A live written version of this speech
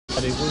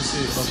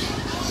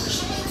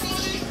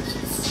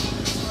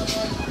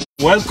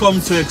Welcome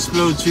to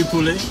Explore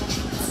Tripoli.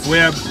 We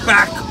are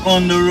back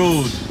on the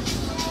road.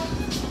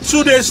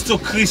 2 days to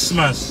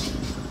Christmas,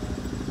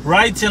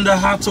 right in the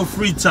heart of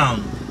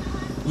Freetown.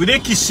 With a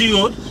Kisi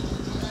Road,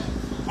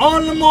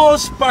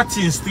 almost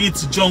Patton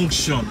Street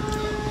Junction.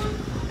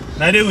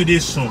 Now they with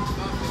this soon.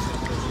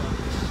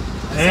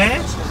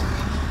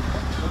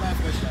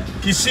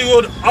 Kisi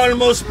Road,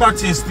 almost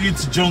Patton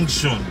Street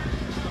Junction.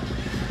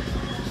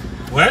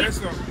 Well,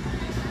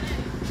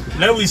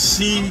 let we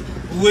see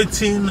what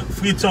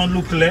Freetown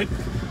look like.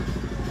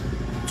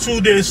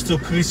 2 days to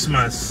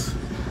Christmas.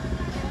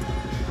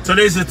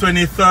 Today is the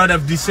 23rd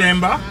of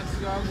December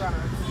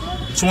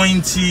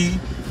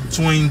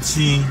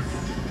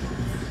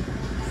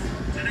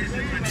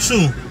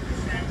 2022.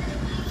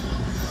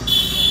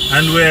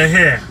 And we're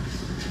here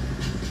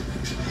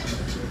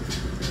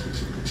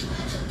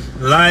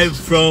live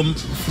from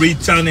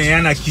Freetown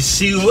and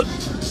Kisi Road.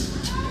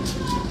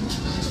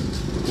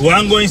 We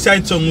want to go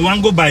inside town, we want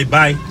to go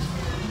bye-bye.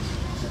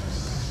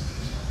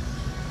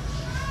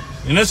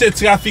 You know, say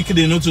traffic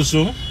they know too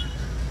so.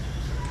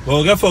 But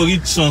we're going to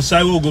reach some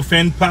side, we'll go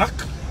find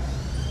park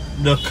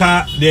the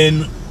car,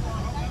 then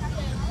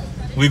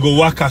we go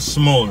walk a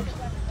small.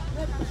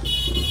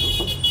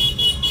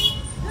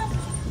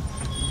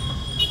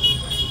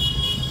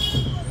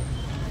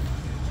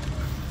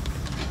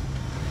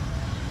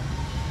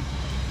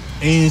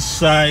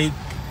 Inside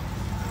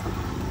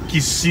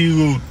Kisi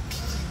Road.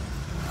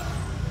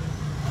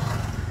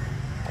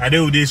 I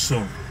do this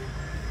song.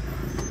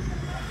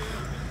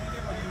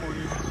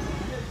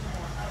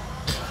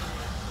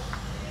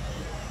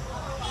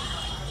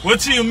 What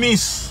do you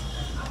miss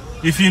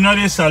if you're not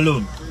in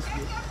salon?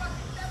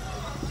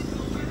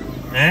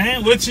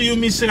 What do you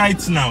miss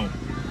right now?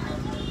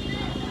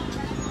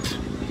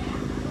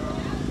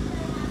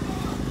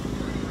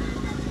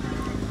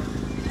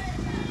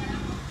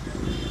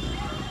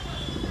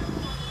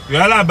 We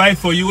all buy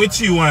for you. What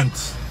do you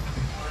want?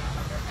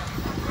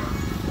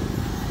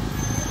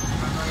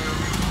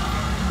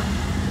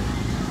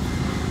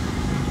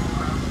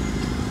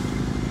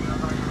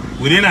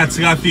 Within a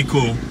traffic,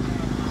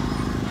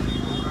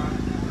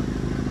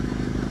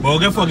 but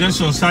we'll forget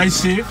some side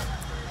safe.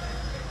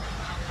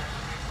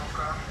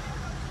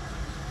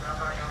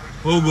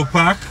 We'll go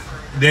park,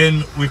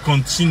 then we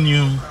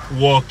continue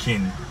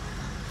walking.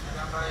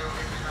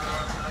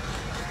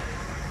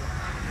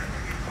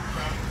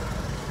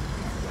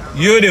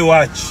 You the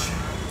watch.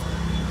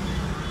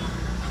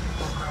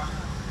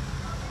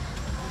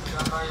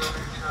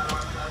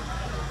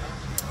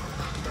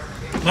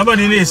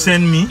 Nobody need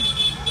send me.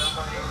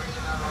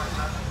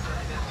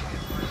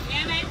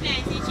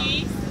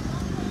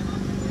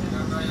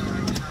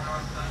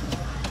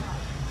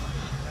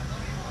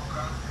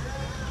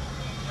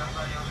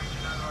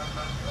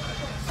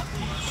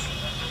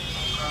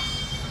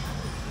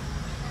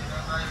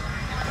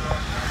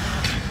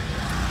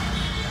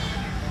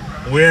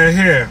 We're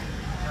here.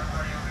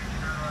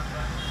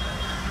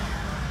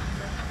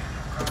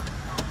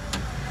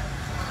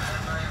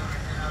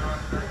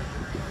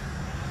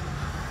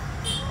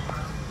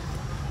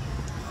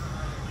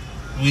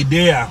 We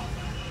there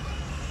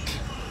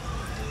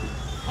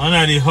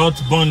under the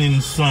hot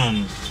burning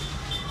sun.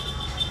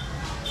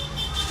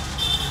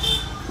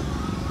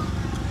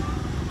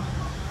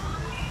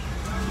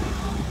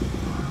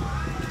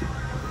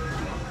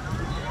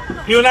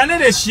 You don't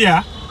need to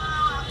share.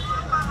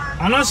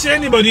 I don't see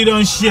anybody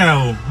don't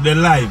share the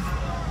live.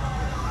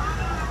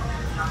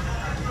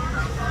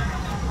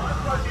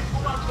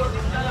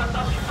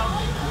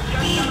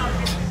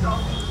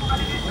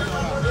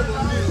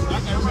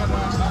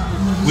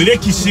 We dey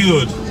Kisi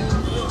Road.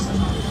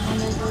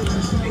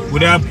 We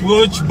dey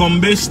approach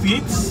Bombay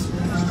Street.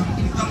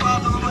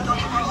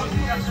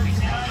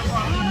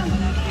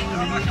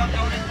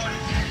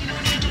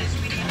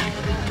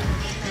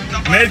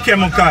 Melke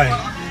Mokai.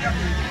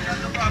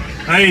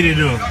 How you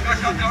do?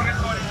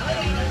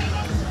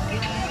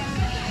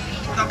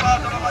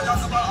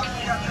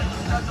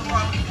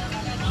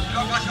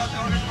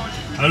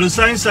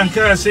 Alusain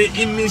Sankara say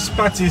he miss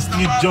Patton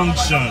Street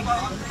Junction.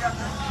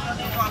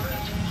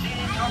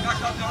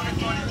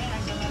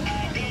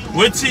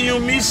 What do you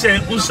miss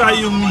and Usa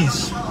you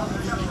miss?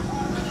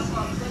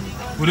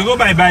 We go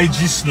bye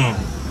just now.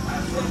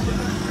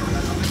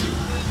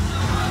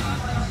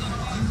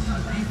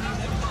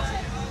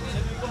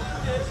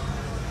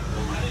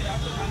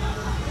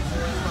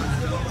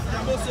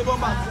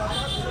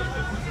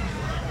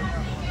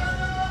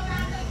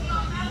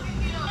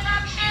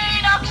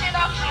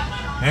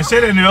 I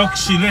said in the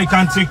auction, you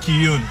can't take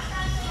you.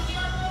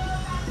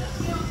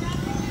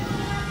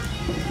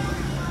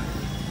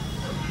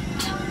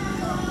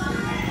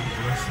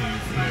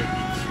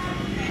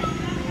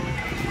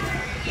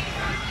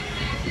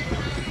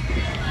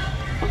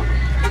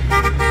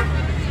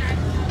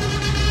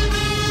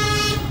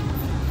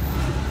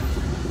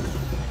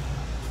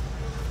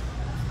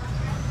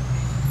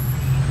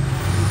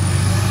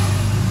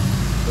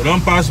 We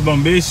don't pass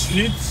Bombay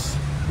Street.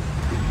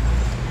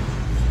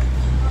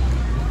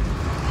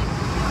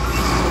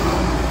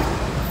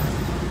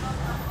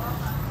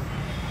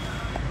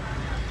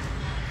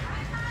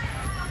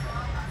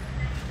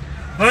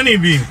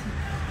 Honeybee,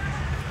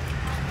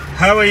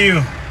 how are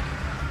you?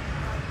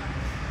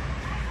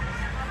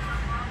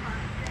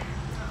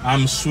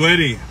 I'm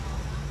sweaty.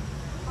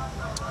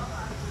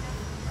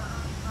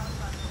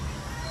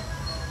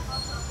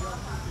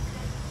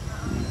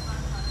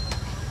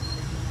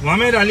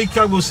 Mohamed Ali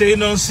Kago say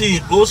don't see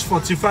host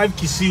 45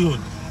 Kisi Road.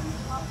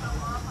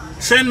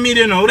 Send me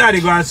the now. What are they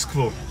going to ask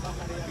for?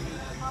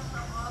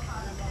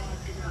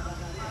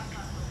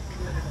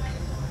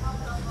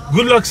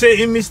 Good luck say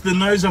he missed the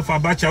noise of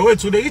Abacha. Wait,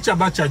 till they reach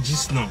Abacha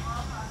just now.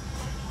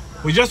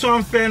 We just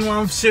want to find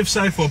one safe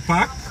side for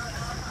park.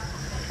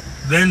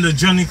 Then the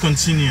journey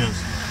continues.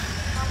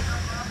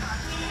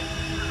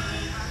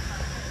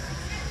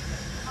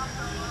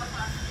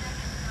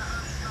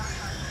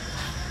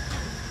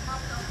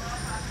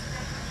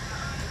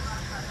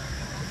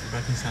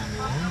 Back inside the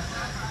wall.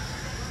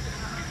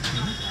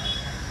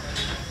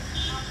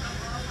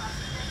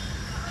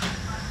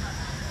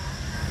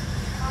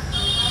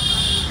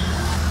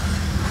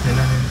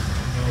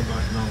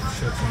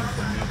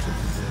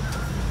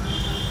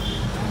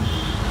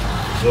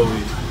 So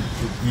we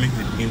make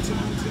the into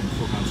mountain,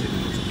 focus on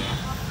it together.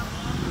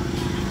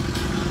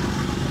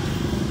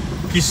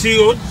 Kisi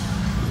Road.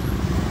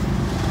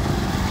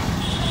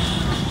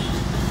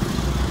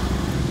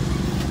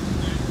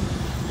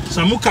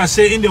 Samuka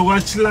say in the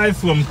watch live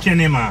from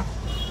Kenema.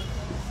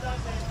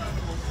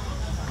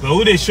 But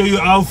would they show you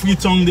how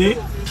Freetown Day?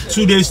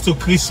 2 days to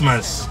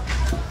Christmas.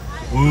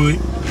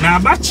 Now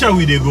Abacha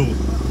we they go.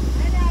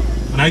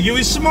 And I give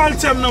you small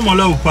time no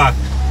more park.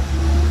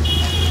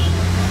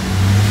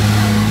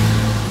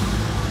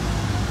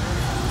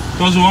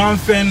 Because we want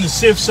to find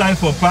safe side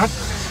for park.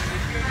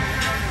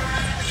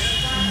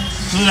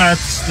 So that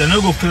they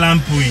don't go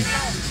clamp we.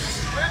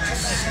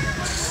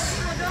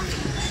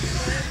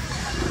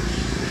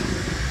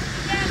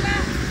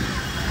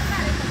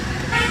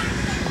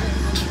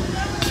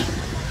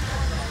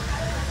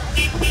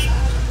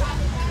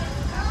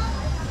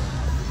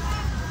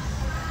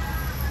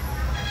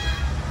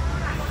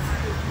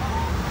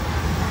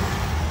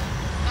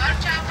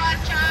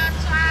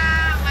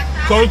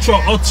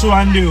 Culture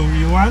Otsuande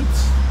you want?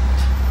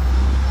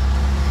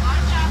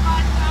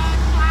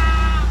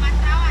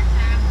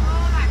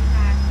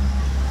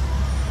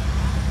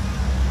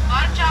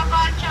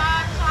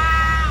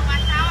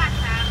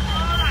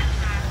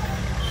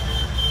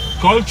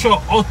 Culture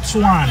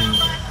Otsuan.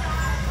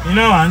 You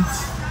know what?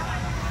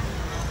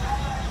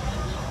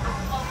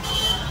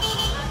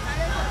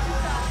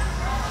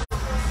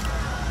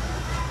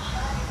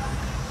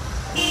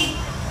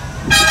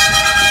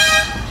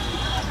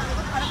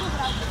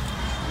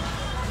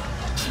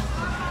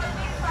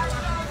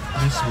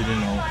 This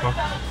within our park.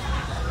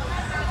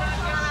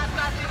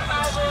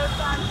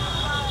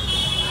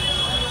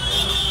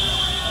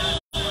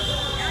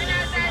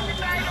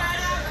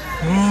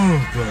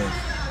 Oh God.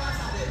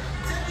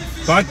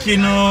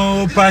 Parking,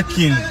 oh,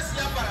 parking.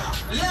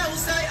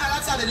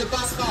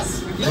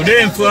 We're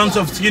in front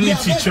of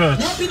Trinity Church.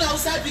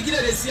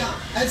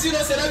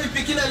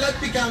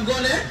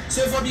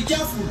 So for be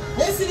careful.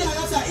 When see the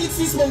Agata eat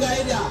this monga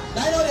area,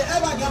 they know they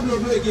ever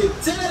gamble again.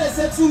 Tell them they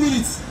say 2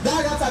 minutes. That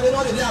Agata they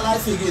know they are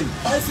alive again.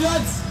 Or if you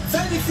want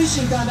very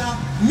fishing Ghana,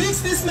 mix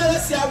this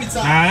Melesia with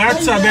her.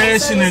 Agata very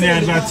soon in the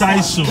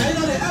advertisement. They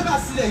know they ever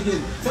see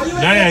again. For you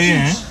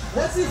yeah.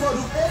 what's it for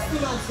the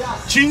estimate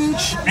gas?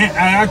 Chinch and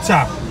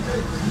Agata.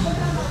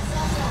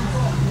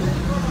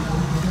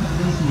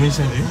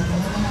 Recently.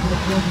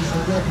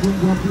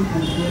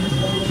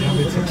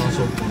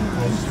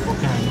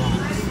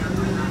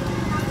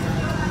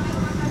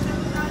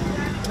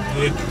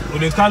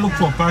 We can look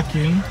for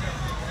parking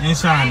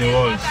inside the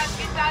walls.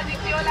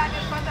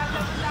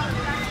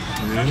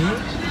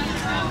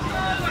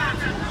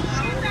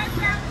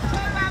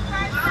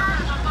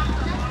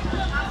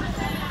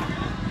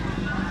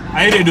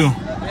 How you do?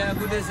 Yeah,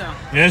 good day, sir.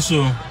 Yes,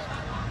 sir.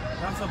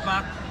 Come for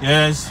park?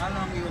 Yes. How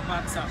long you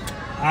park, sir?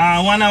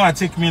 1 hour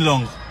take me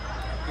long.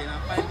 Okay, now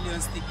 5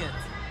 million ticket.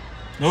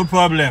 No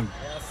problem.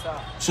 Yes,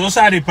 sir. So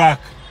sorry the park.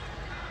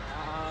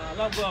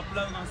 Logo up,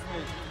 logo on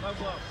space.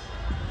 Logo up.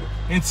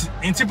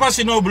 It's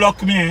possible no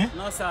block me, eh?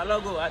 No, sir.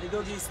 Logo. I did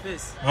go give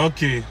space.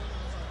 Okay.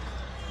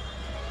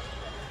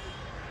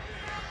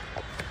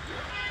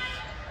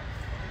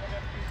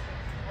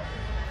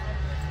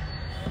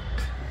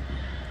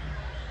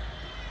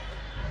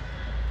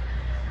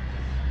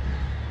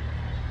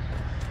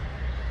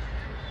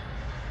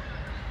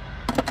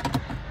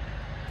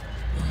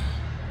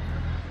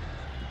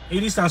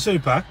 It is also a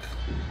pack.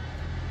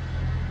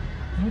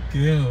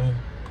 Okay.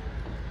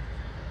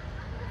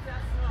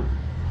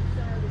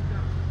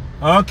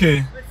 Okay.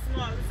 It's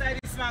small. Inside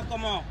this man,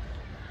 come on.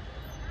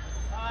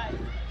 Alright.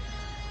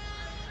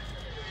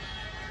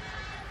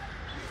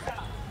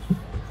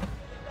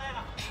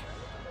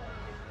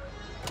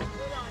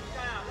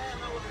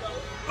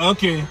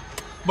 Okay.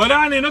 But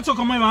then you not to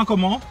come on,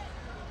 come on.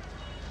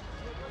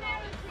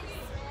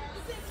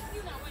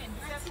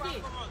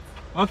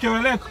 Okay,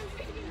 well, like.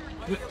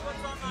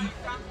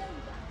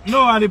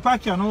 No, I the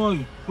pack here, no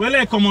worry. Well,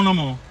 like, come on, no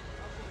more.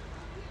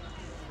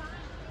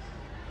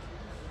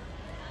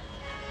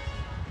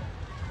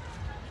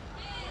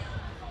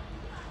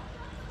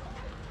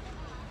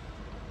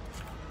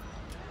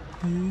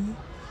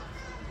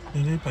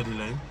 Il n'est pas de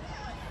live.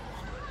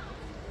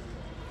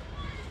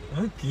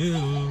 Ok.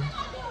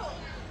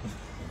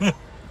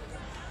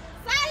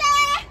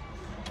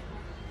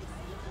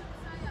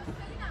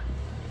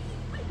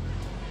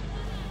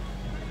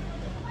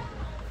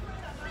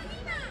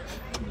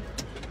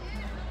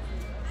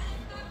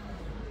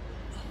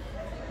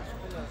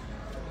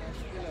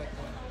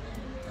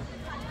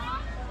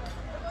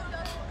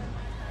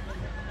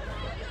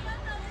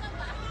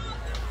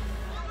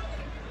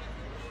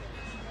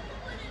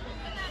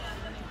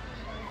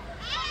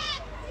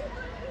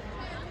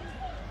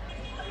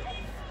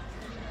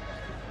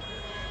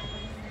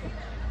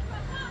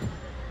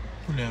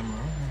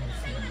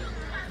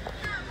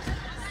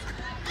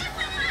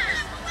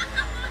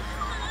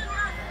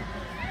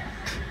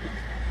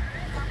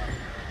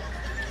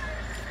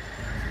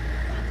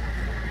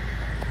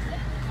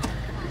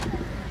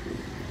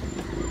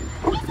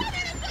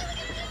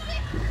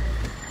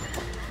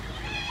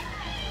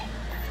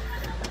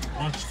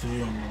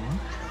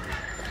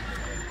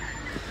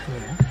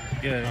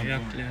 Yeah,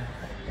 clear.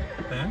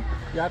 Eh?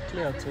 Yeah,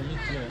 clear. To me,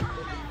 clear.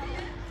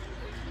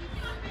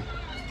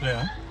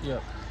 Clear? Yeah.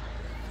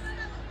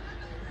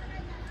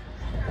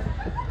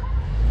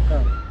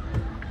 Come.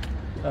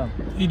 Come.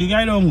 The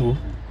guy don't go?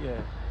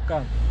 Yeah.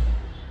 Come.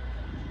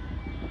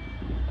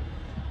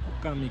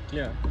 Come, me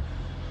clear.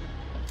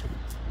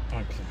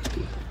 Okay.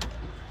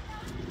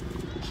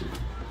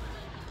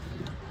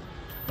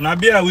 Now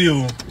be away.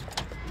 You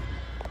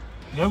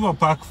have a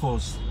park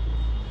first.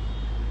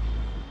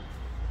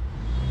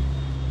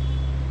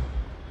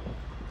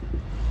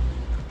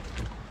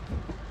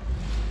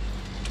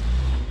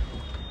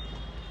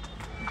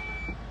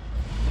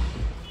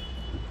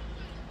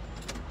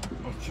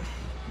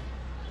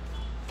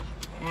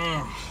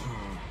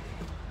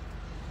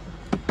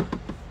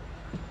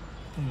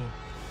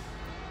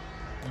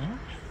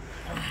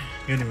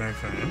 Get him my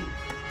phone.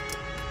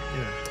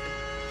 Yeah.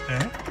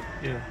 Eh?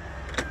 Yeah.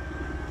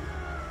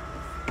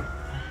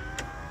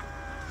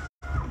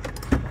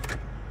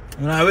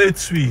 Now wait,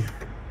 sweet.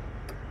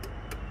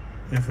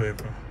 If I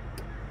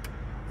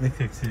make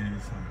it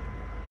serious.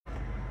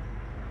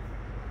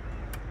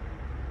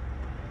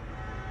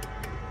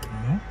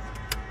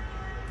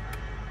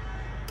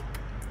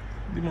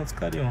 You must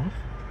carry on.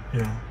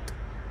 Yeah.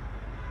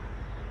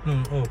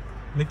 No, oh,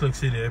 make like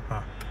say the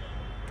airport.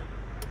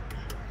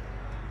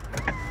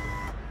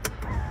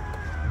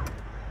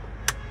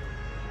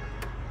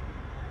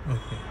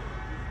 Okay.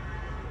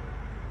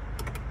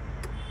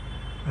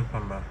 I'll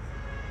come back.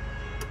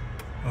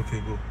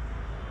 Okay, go.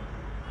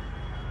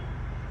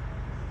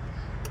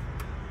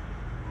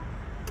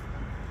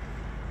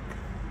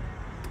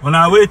 On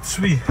our way,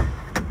 sweet.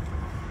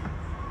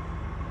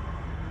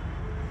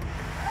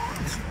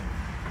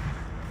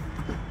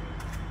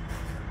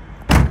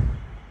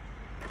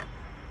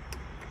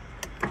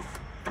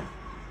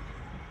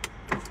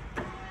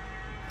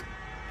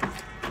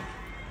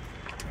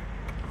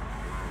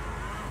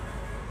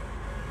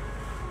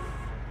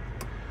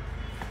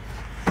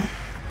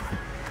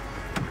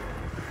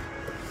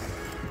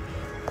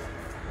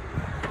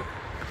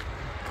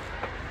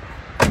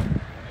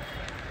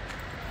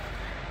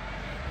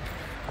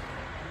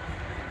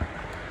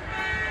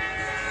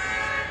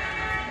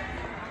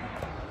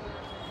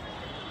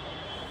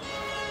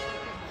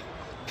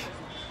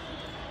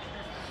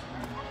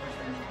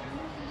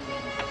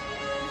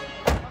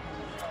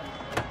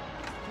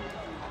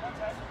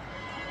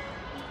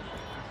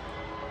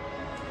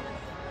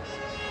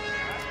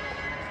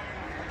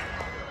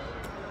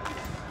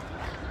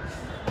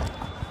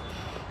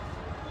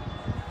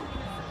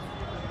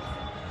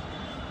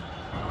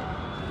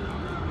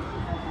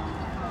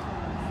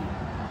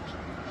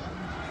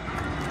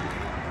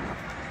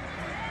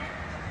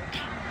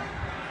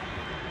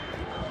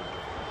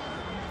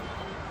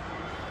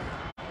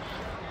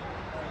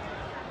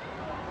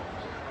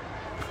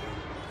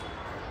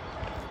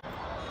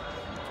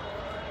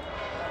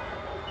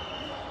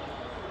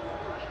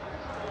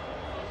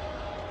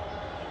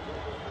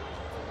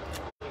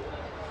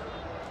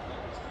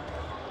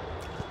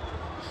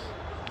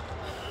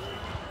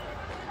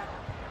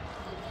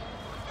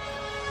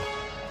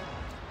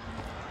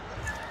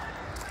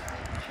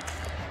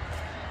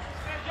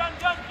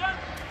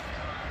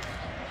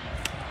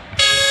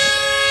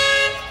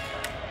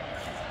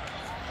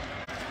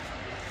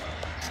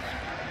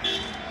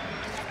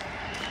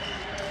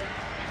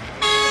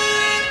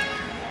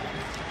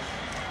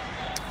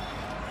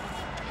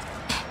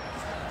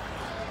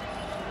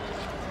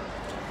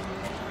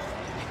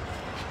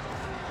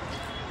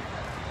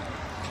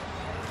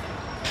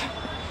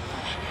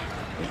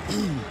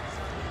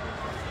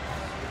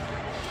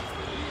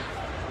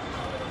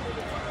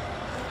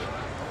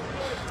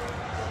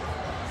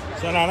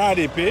 So now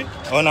they pay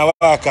on our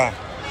account.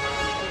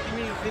 Give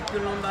me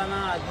vehicle number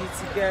now, I get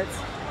ticket.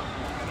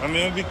 I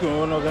mean, we can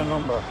own other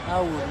number.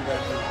 How would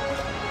that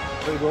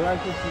be? So you go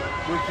like to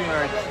waiting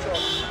right.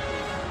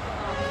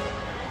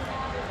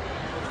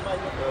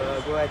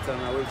 Go right on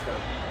my way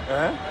down.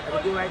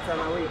 Eh? Go right on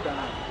my way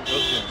down.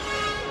 Okay.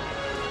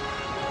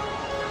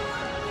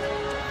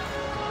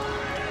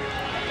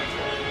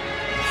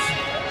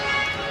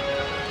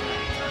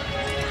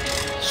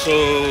 So,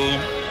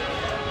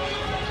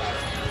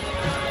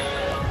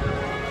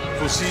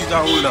 fosi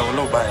da ula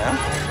wala ba ya?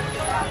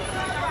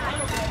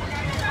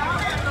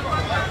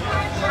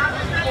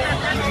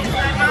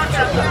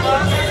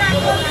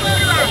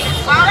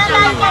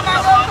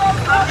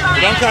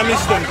 Don't come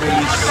miss them,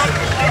 police.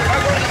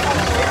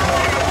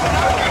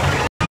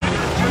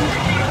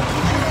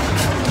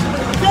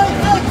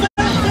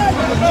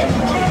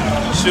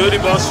 Show the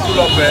bus full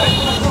up there.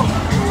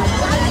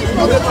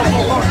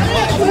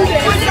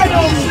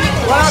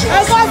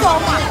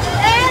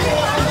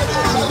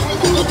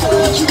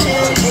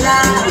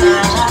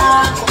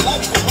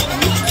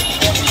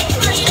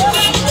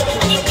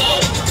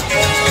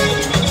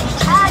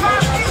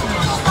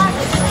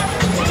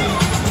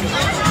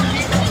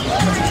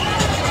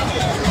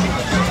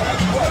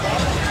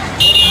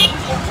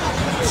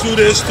 Two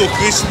days to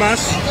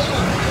Christmas,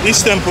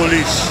 Eastern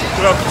Police,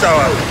 Clock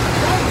Tower.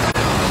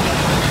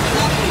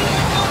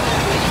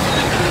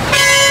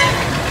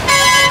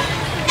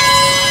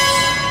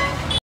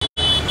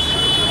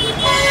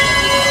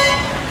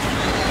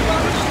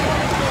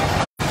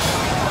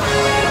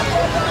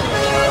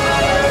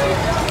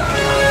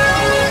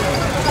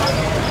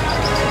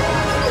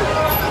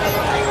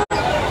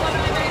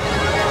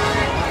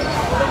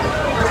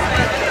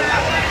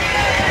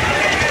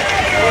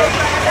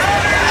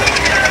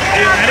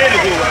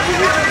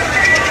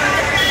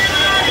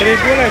 It is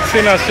going like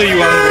saying I say you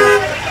want to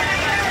go.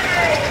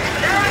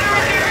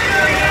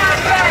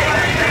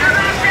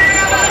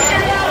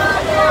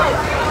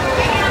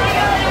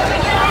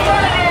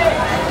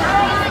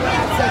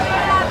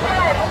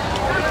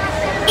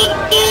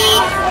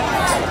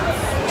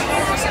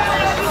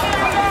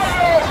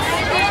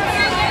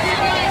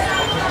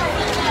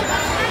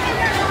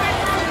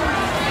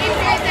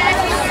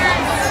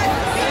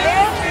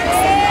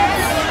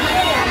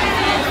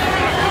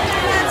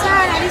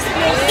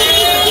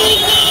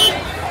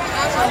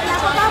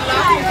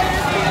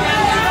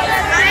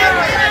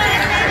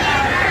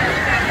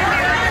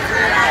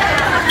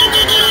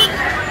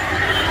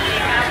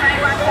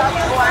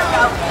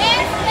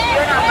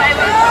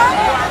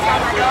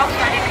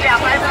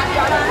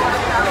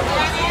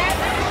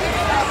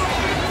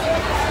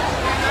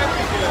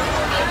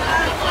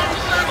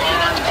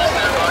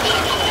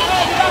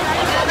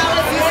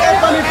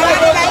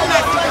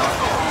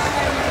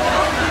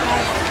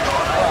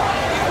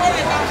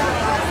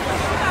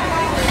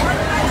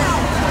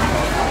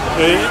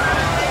 Okay.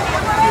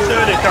 So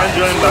they can't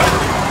join back.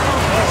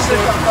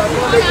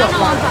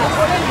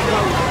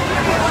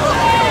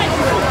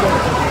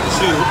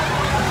 Two.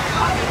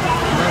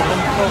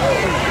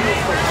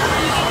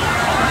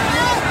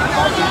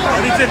 I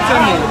need to take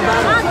TEMNE.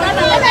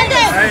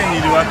 I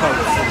need to work out.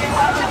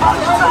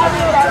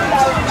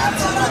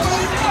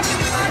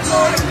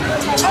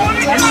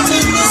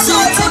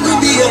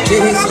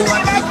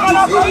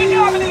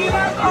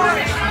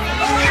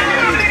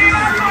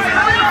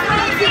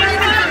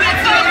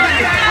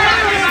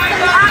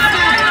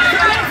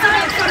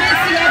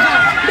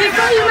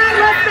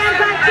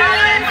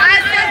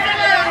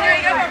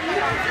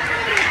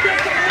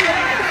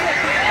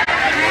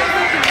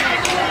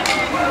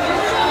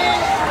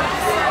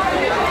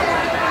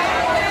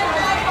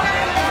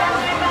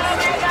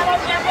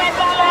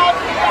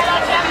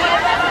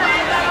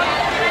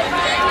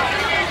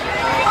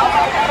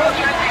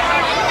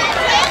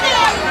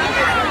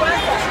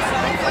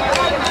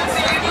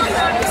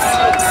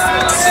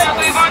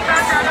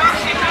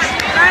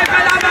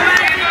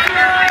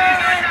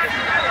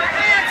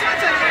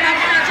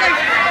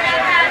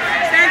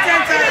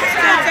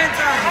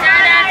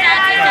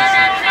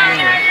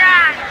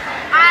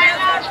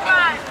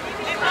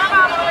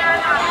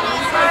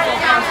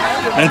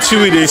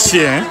 Until we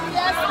see,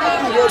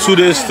 2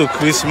 days to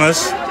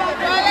Christmas,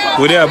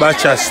 we're there about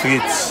Bacha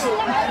streets.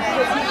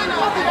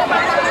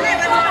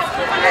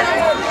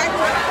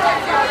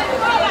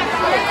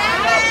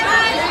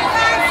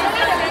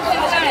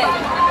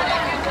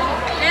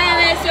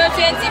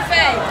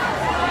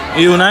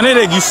 You don't need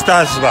to give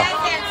stars back.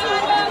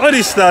 What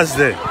is stars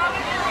there?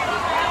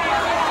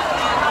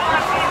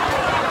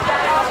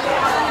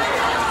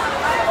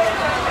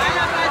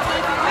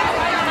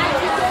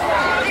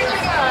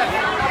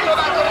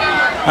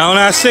 I want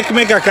to sick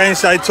make a kind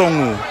side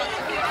tongue.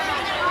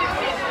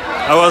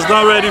 I was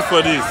not ready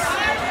for this.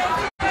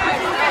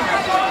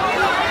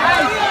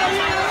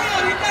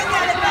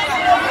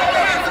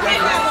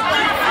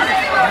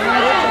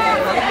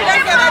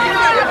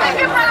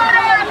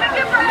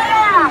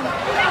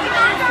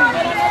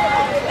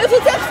 If you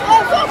take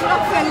all four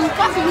and you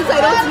pass it, I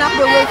don't snap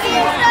the way.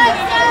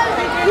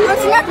 You don't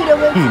snap it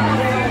away.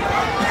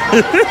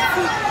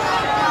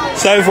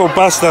 Sorry for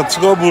pasta, to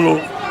go below.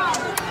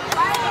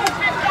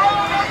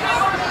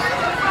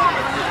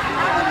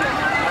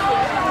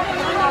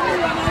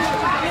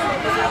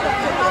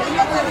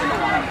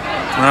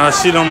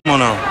 See no more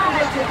now.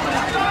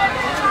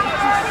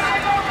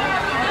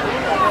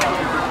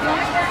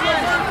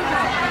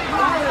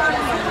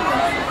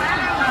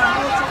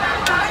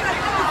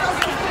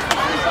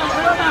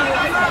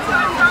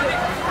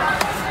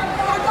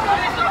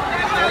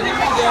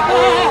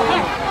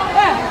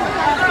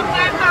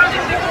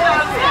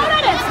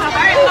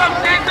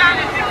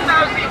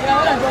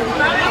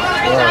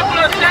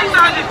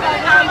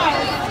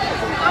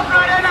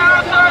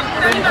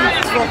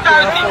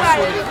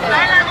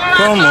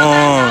 Come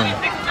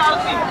on.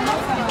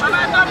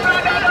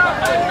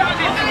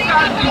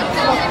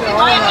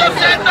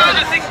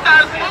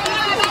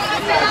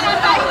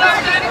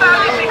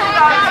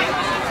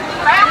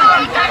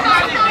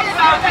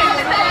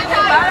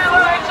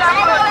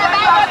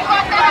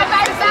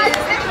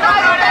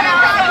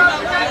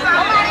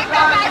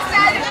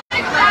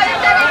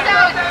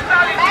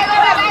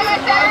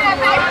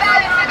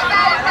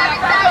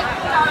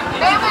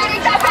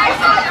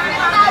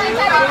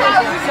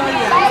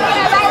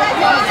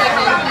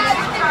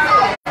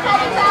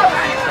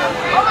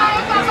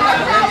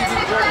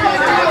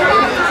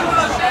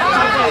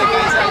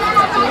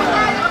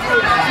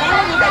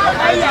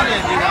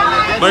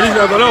 But if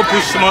you have a lot of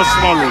push small.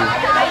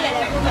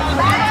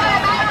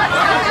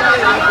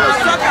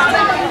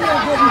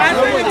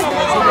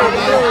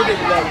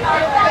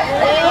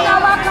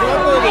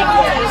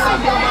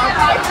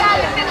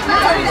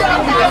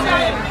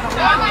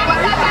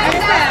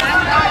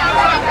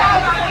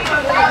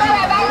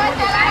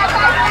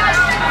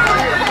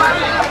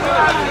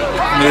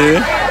 Yeah.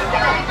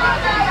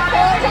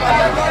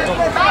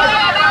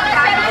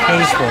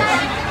 Finish first.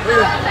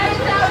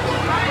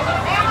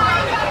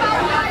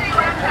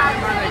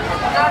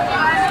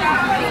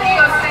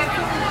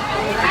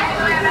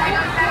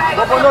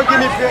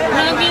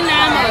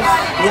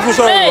 Look who's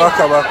on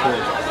Waka.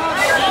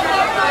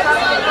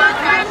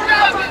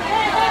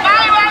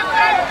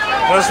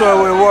 That's why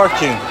we're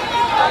walking.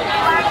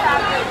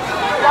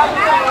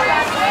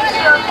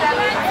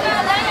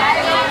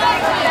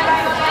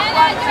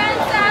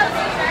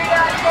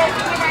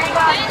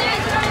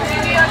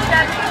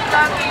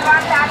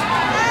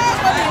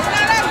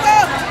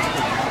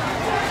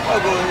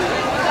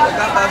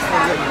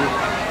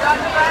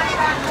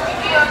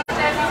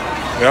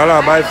 We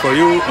all buy for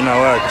you in our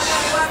works.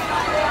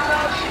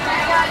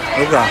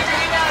 Okay.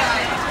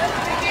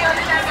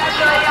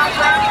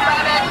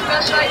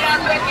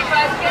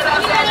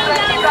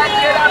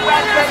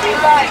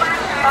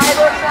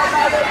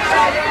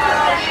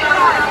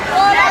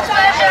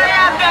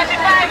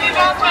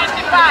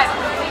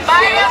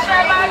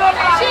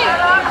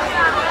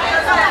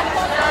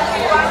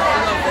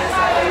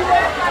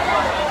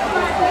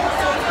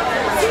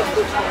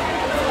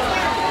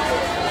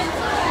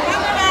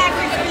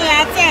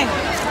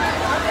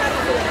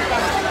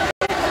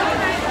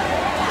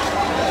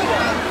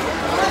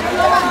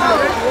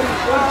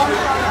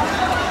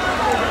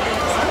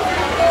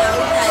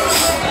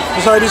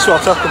 Inside this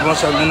water could not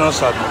have been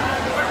outside.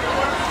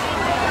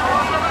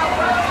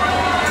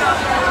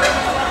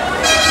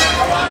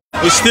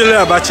 We still here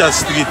at Bacha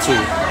Street too.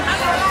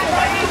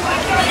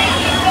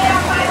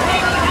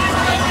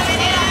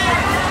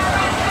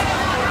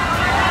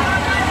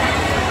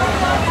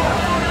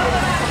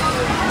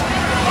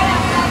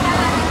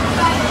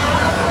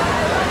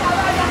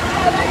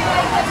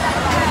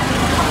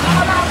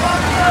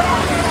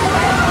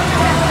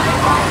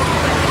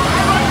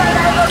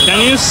 Can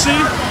you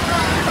see?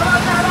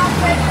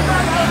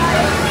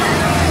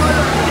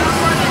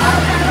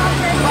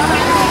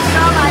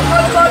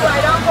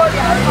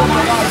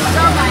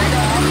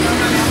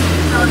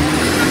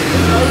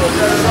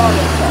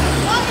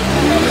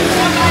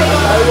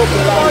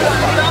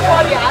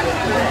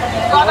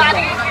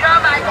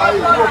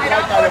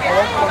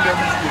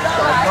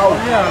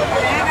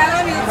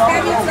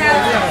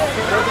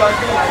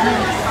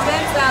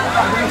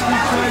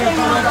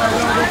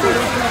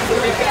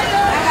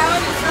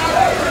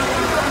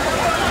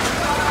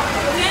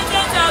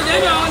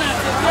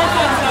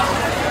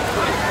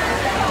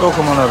 Oh,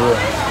 come on, brother.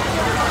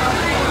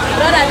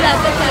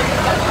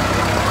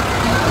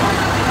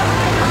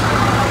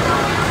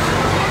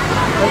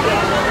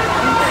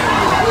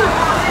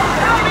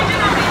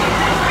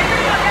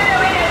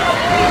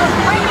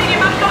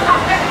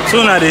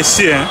 So now they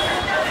see, eh?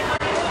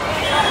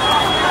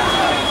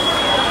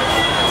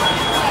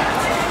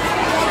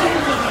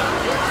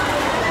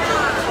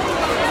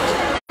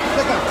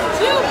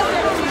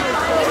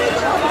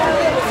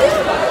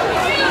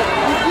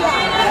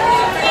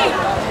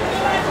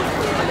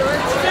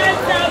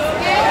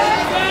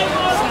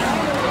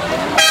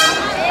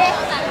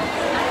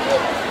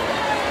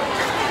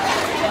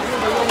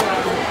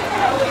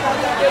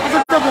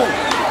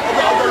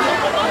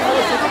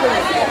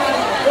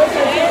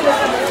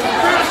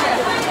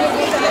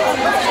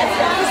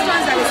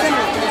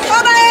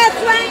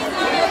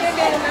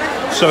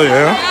 So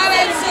yeah.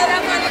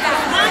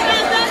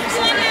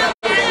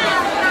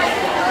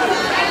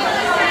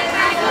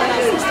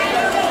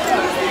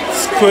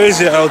 It's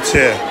crazy out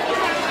here.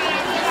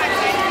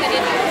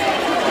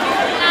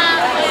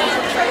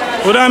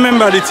 Would I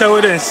remember the time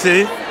when they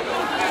say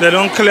they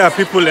don't clear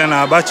people in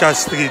Abacha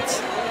Street?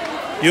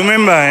 You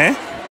remember, eh?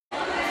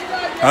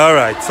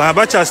 Alright, so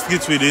Abacha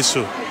Street with this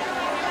show.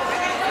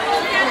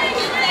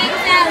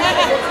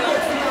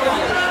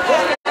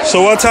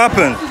 So what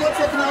happened?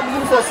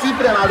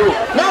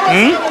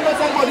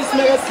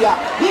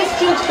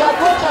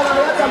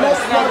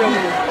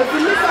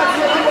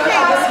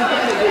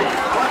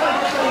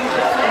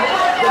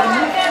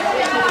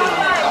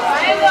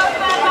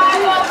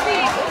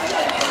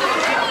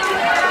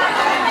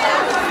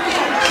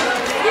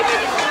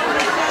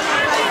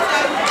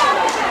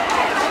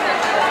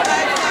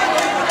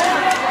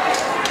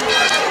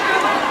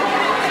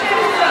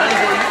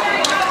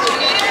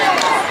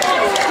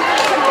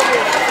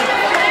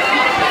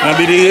 Now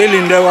be the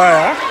railing there,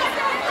 wire.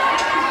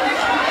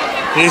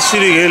 You see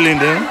the railing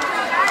there?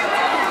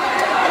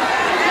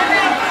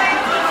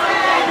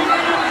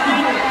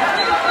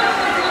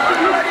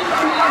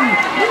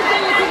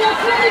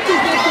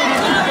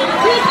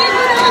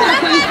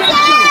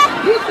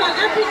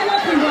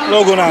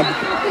 Logo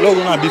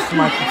na beef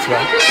market là.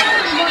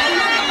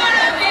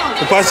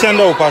 Vous passez en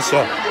ou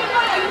passez?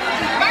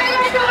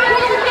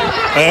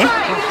 Hein?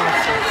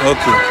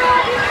 Ok.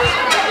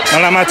 Dans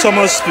la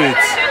Matomo Street.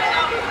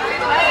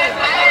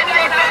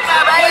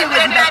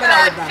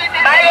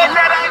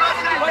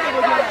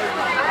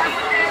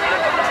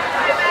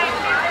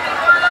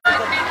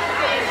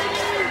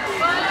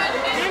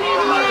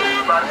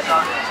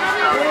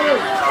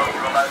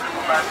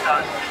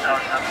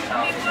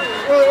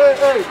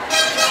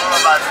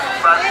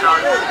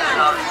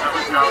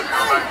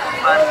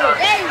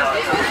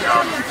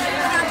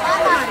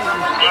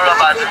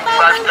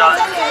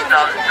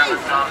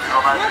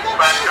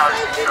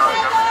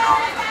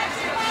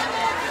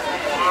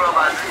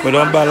 We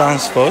don't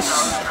balance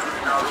first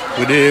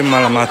with the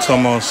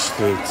Matomo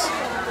Street.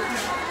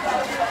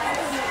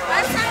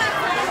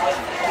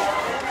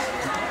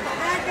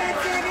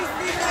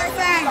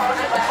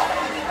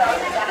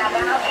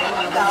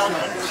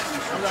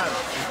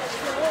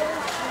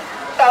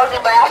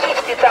 By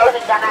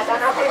 50,000, Ghana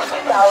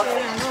 50,000.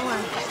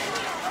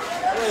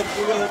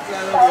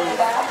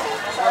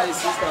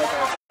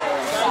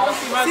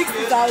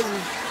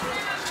 60,000.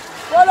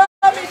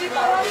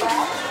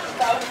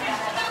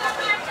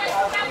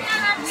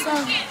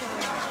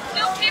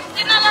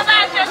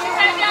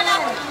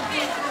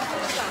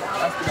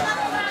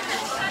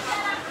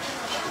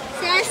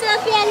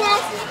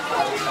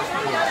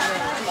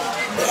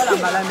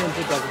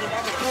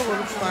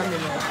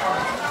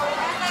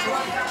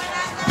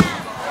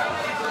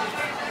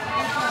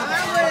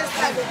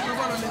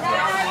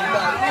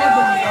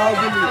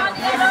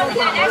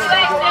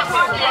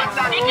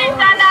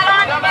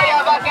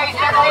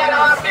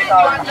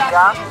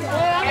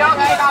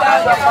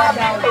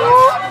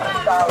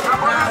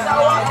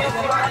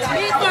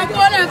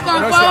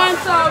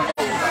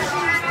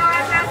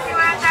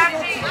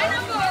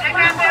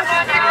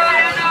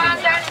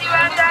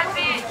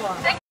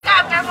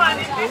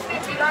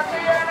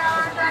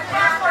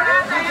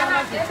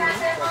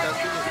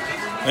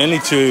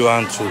 Anything you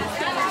want to,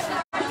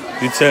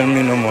 you tell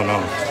me no more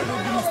now.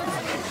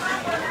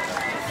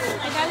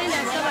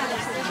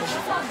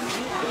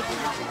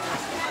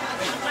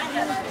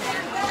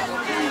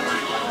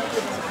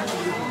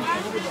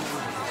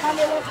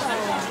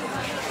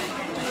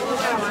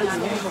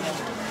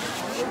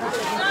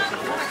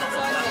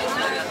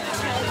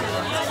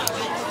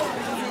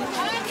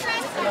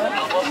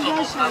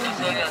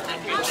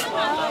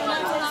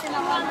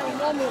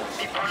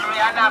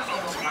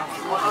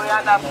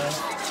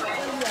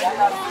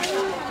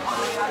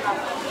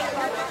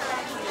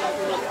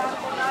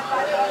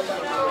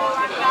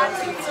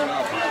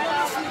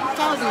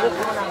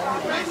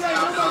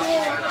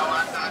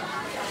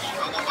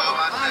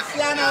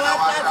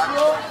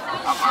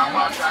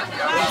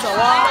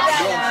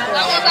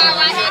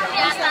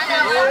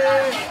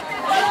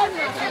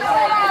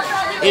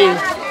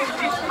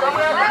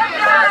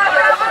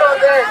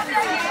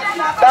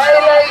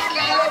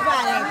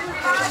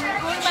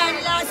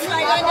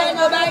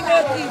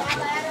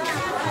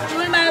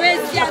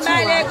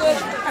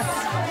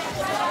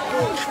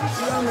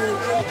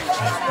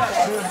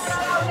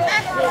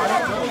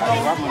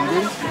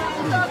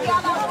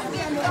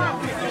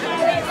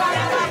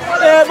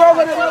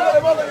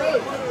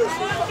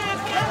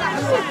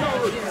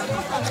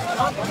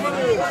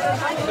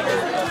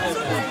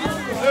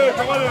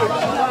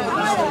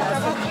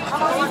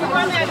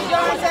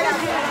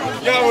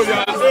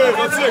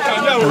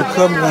 The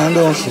crab land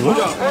also,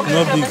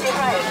 not big.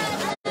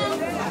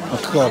 A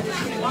crab.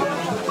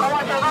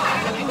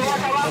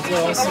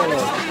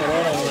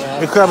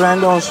 The crab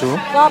land also.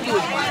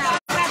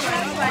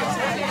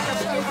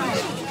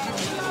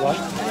 What?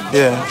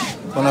 Yeah,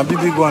 on a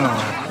big one.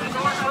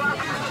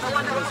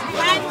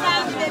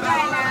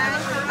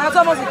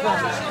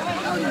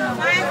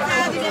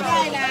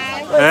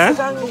 Eh?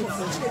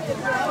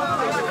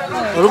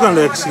 Look at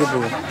the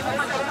exhibit.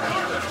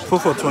 4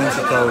 for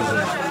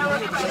 20,000.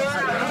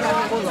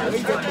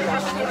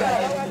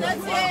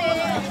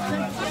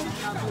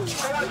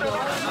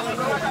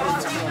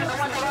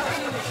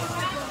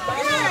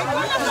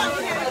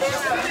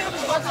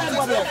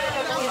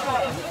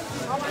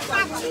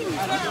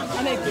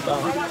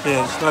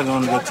 Yeah, it's like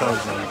 100,000.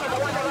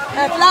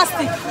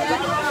 Plastic.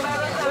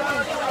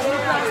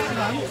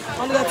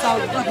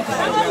 100,000.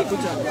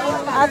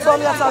 That's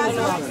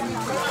 100,000.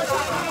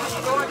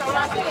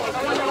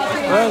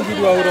 When did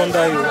you out on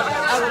that?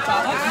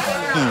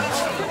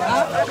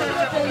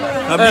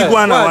 A big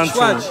one I want to.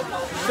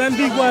 Then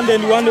big one,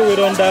 then the one that we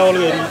don't die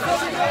already.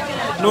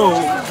 No,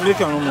 make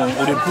a normal.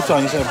 Or they put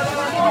on yourself.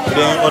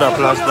 Then other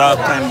plus that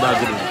kind bag.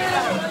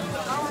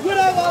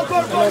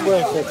 I'm not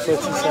going for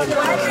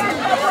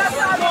 30,000.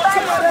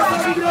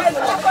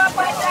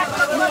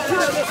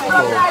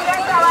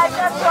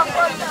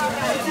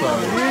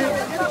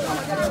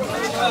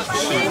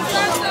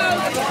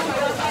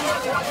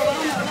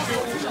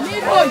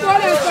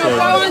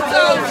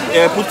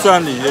 Yeah, put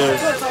Sandy,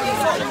 yes.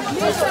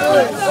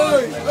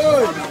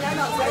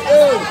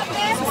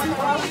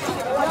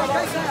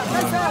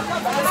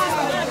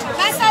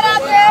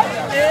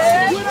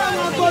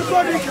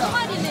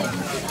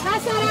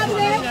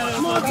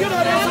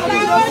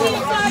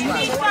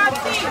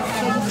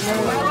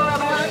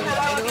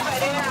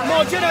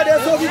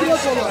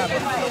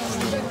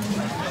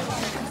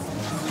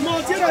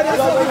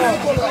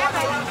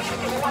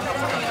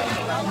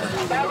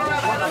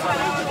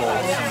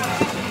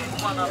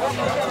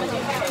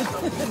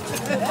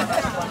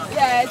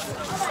 Yes.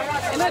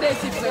 You know they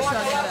see pressure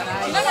on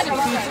you know the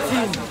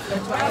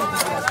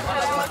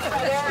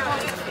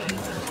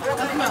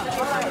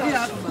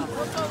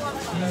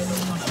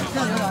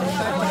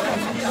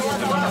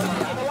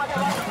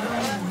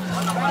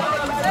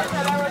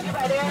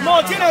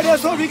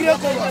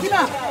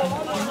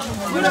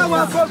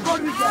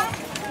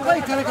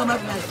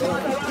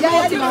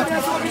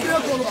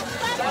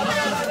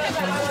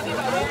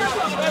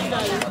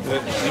Give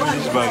me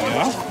this bag,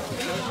 yeah?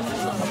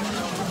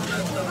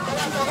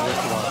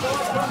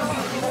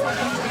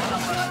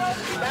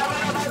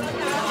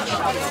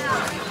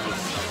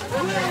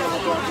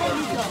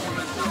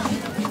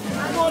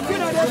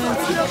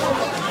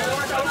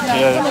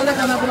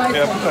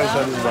 Yeah, put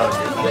inside this bag.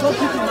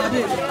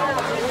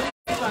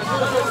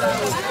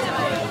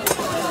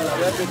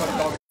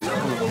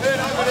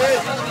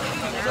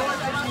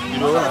 You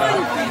know,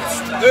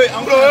 hey,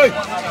 I'm going, hey!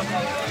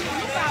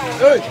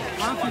 Hey!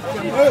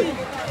 Hey!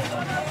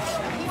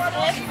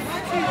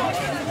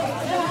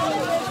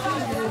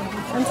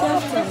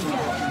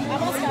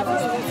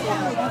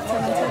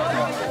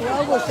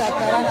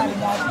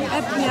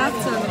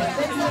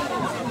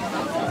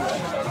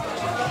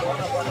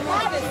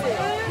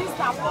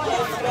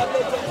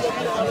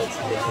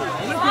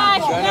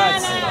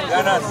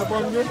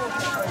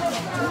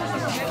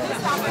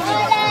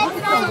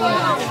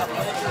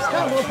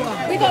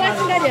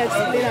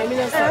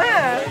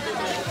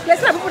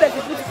 Let's have people that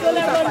put it on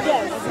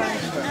there. Okay.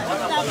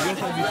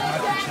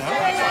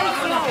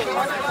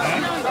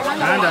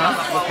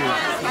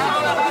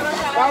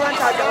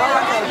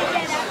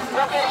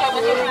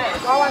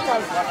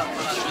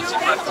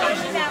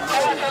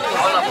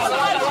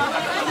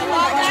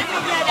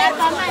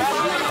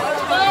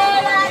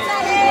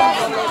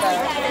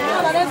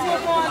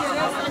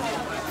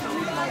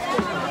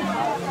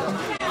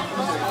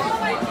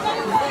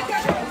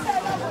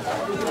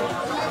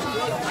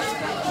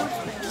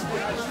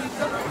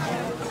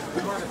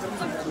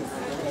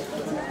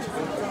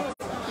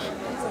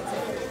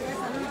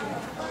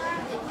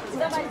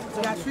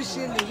 They are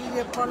fishing, they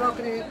really follow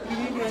the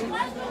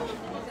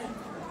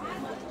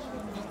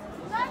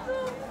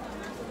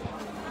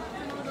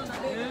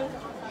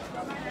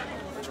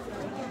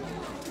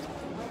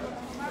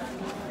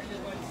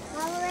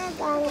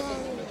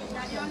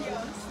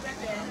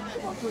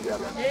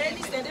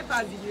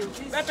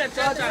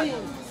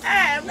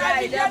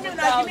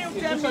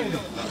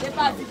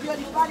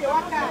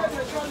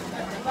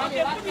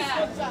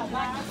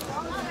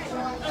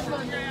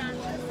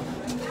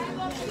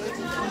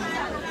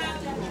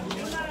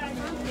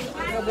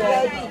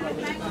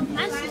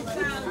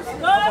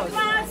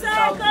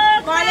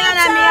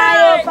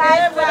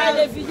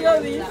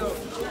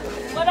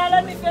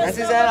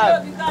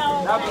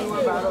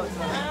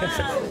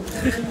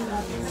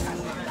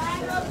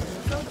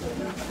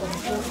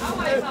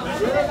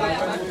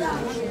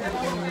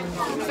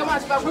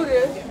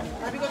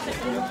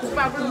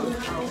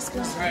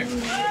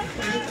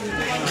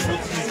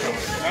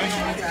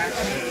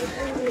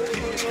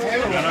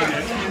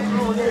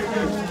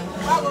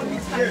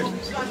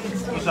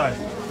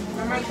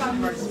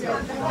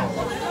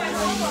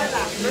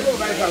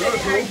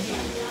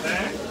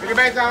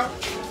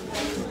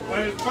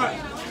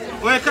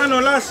Well, can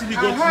you last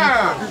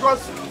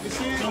because you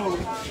see,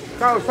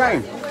 can't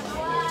find.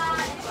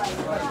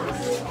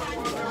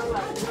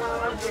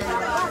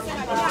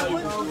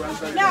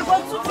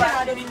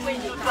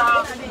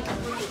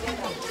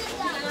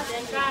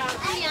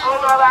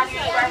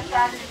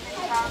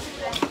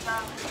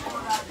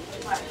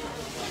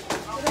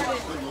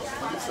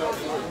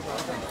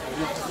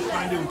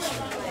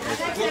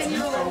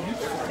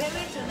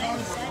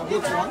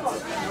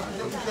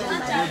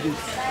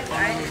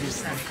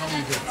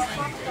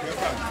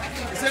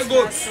 It's a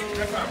goat.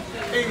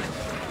 Hey.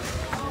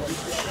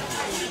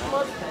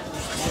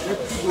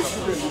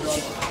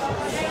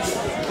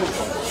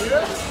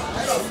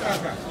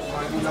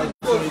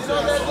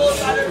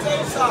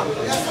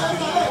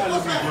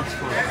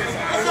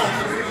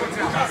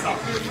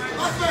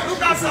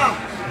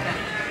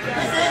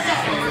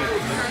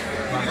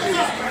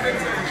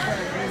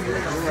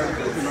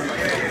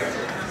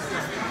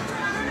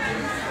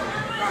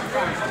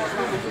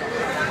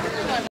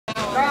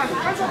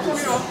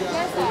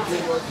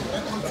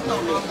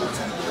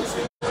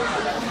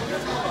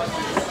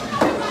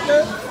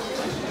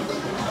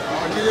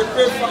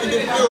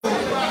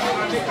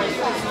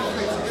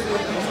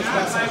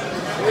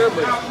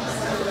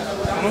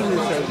 How much is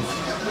the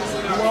service?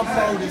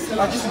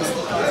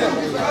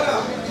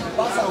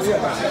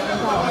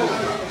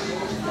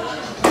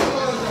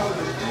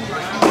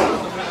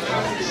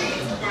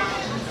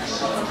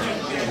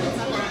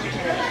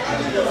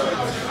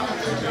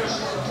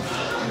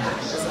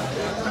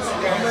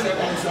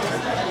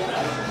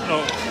 No,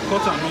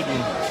 cut and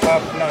middle.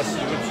 Half plus,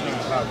 everything you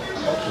have.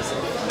 Okay,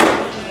 sir.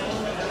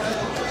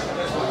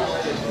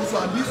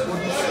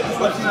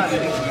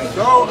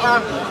 No,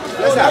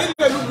 yes, sir.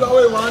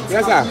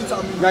 Yes, sir.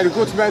 Now you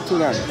go to my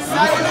tonight.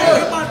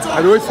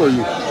 I wait for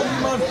you.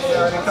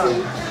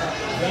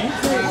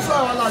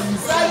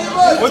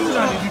 What is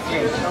the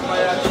difference?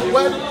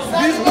 Well,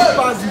 these big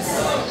passes.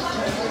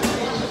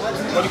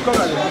 But the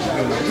color is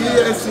different.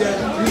 Yes, yeah.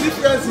 The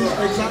difference is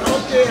exactly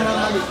okay.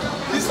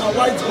 These are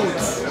white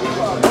goats.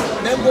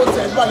 Them goats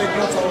are like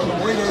goats are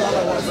when they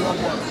are white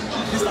goats.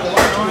 These are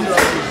white goats.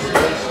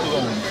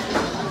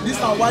 These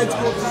are white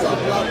goats. These are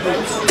black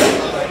goats.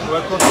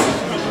 Welcome to the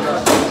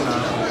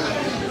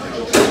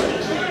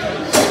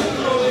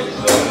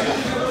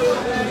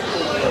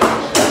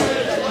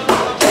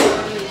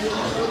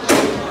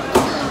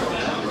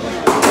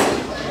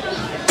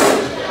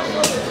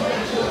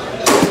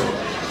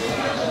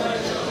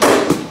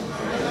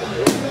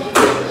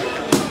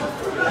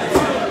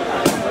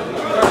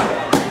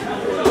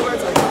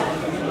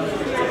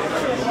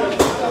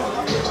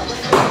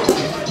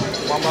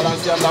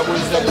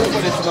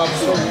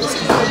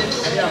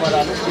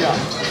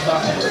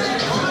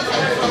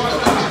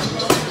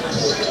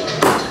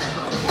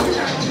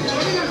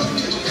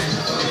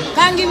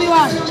Can't give me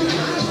one.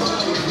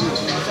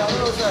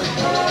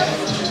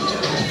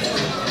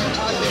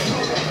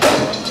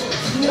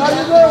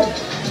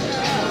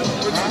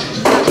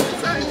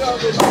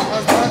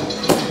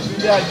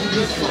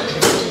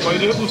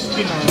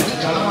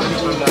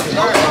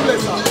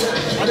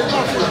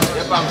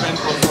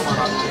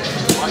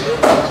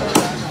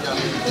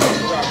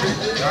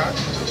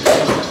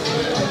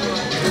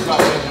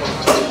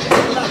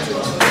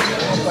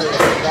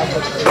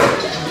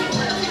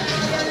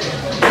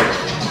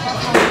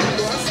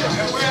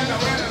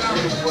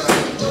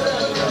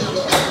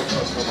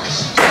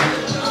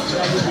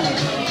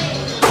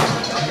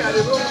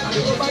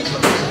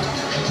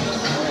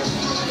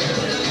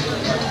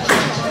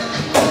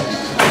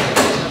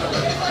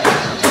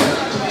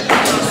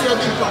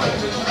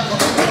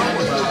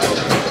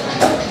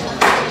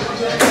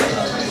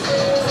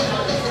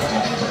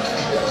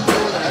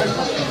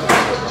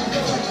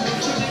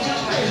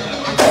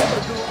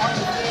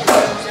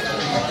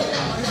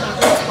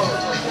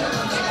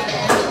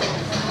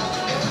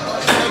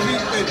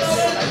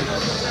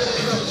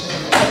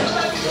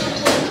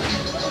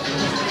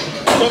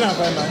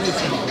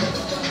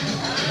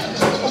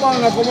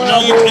 No,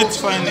 it's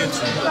fine.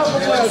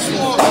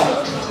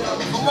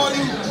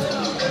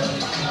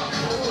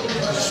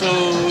 So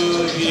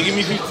you give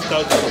me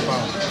 50,000 per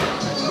pound.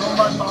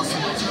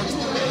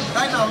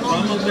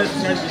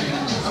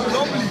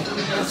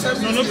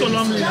 No, not to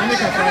Lumley. I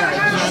make a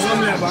fire. No,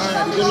 Lumley about it.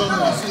 Go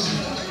Lumley.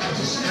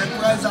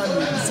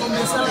 So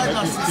they sell like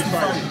at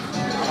 65.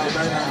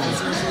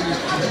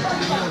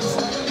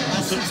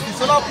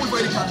 So now put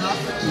where you can have.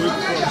 Wait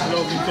for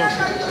love in top.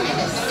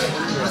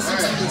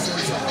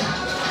 60%.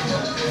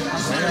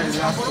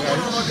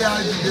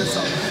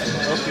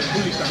 Okay,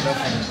 pull it and that.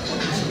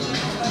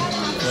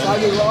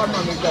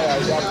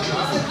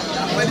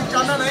 When you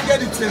cannot get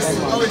the taste,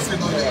 always say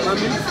no.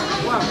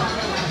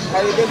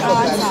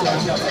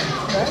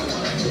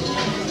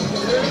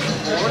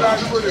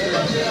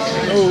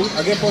 No, I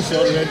get posted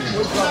already.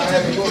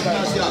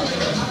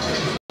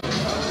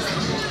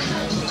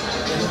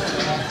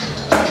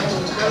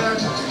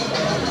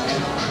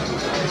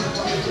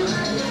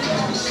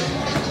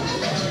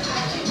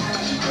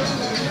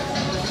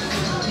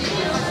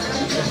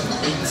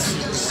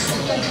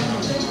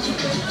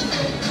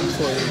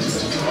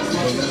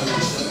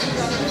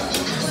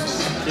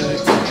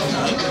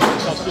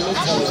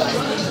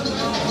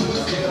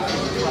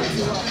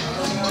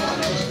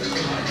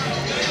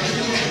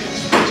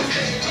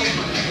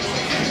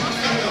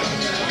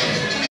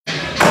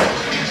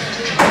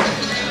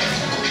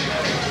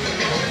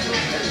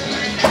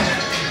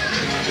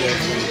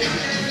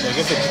 I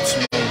guess it's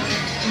small.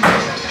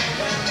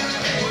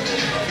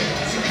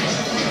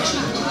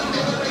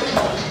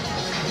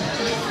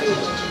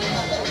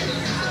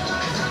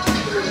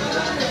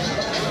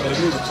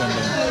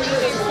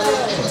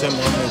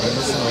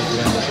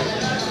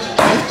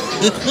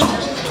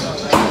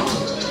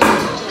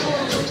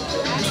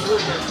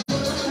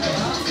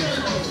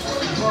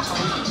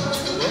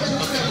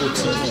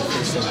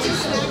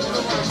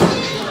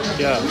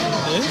 Yeah.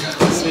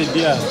 Say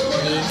yeah.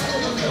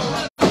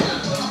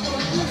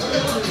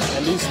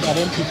 At least I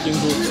don't pick in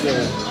books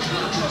there.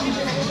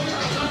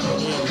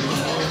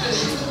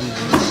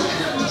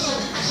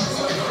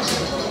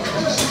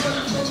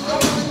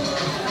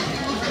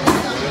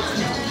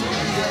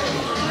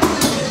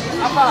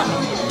 Apa?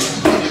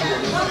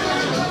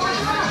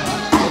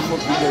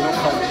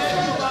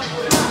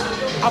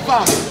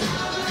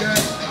 Yeah.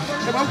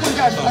 Come on, coming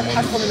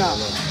out.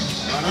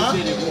 I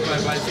say they go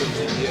buy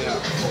something here.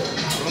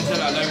 Don't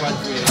tell I like what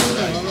you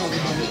like. No.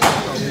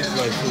 This is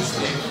like food.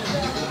 They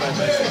go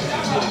buy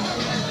something here.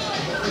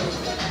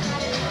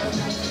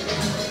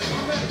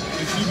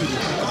 If you be the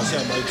cook, I say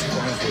I buy 2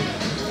 pounds for you.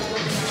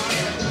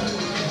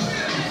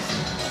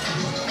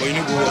 But you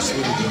need to go watch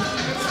the game.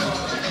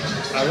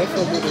 I went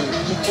for good.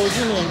 The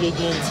position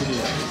engagement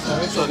today.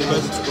 So they buy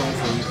 2 pounds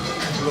for you.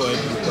 Go ahead,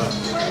 do that.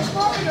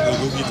 They'll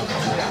go get it.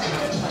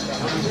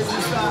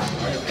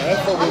 I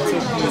went for good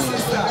take me.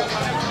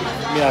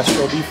 I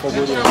should be for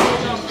good. If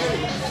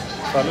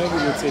I never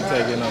will take it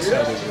again, I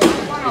started.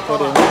 Because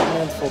the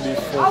movement for me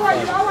 4 How are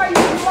you? How are you?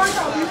 You want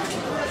to be?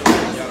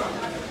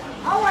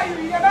 How are you?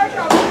 You're very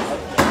happy.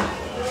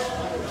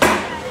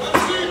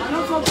 I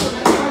don't talk to you.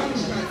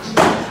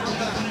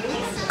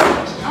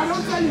 I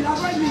don't tell you.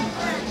 Avoid me.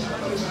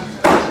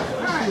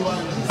 Hi. If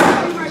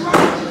I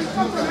want to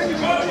come from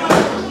anywhere.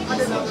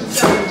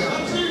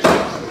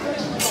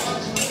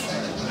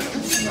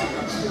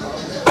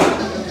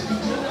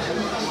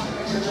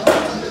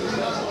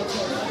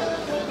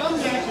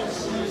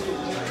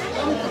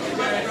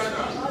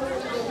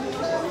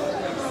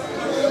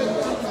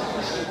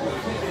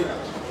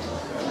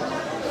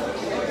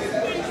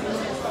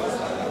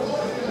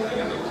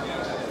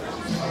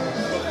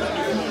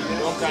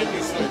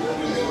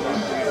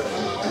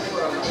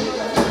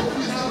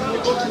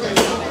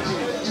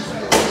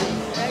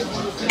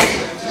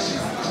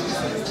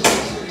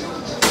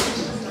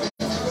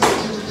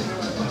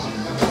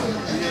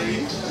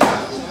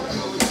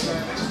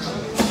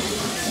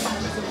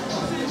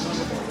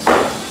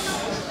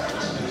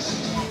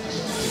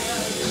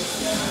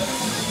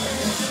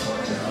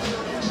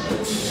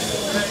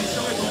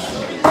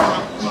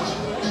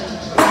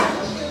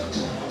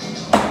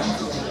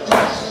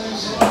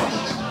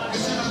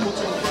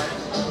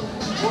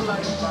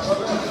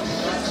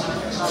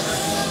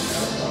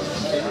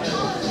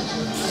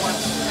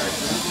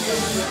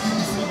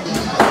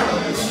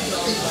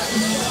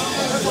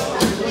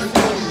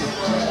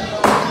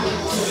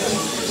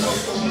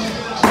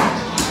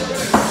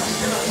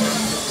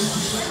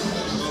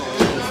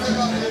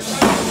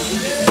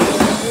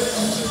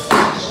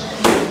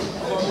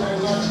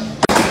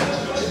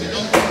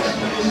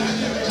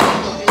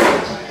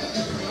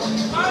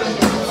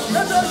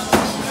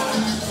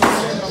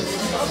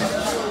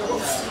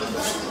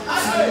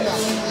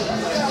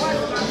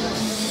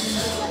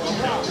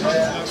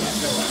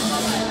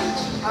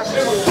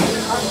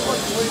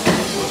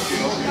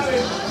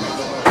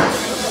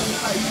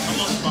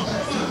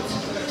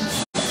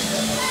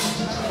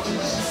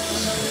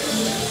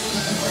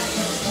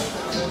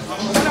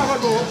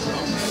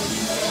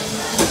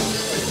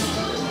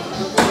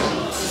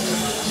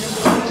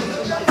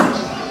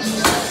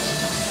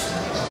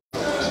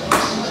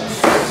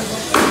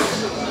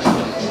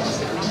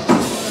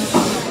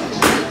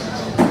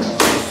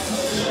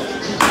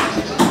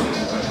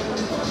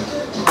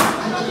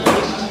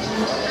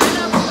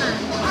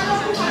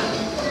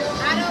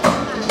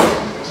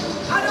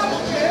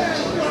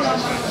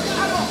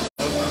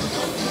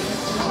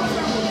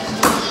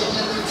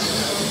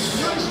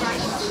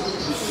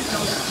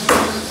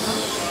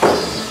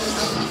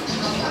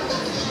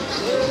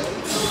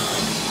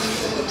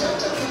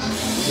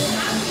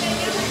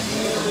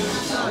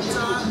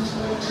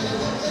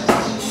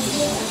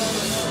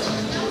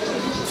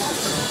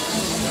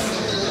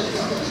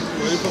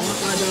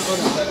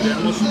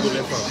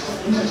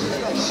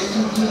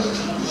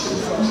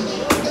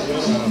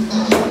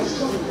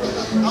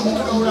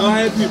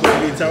 Why people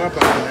in our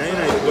party? I ain't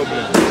a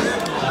problem.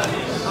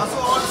 That's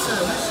all I'm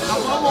saying.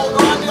 I'm going to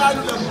go and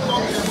do the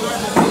problem.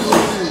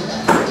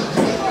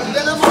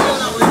 Then I'm going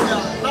to go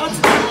there. That's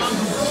the one.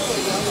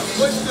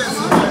 What is this?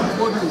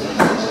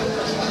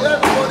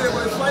 Everybody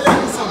will find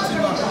something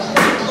back.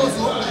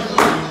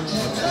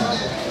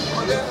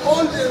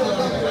 All day long.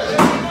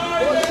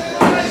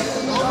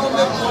 All of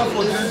them come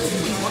for them.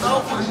 But how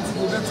for you to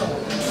go better?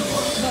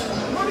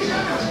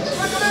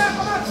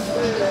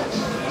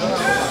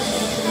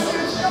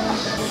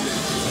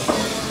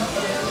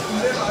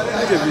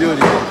 Video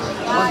 $1,000.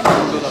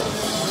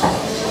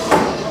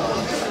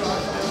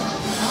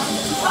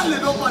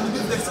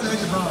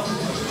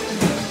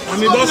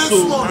 I'm a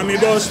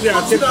boss, I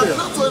take care.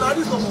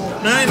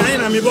 Nine,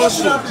 I'm a boss.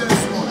 I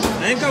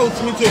ain't out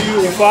me to you.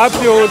 If I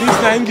have you, this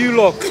 9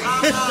 lock.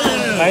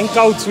 I ain't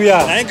out to you. I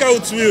ain't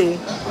out to you.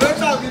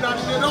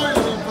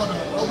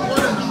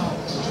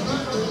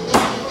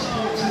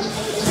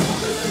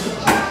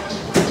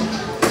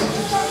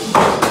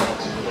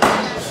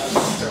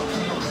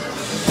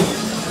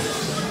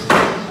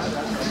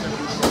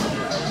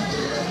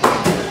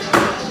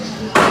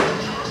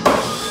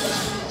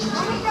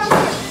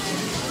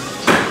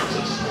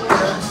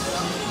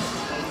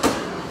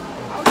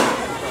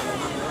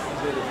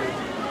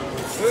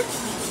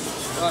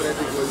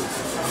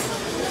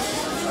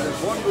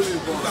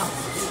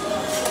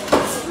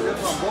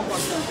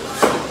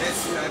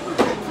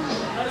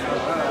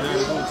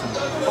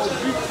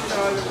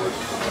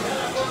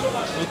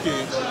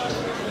 Okay.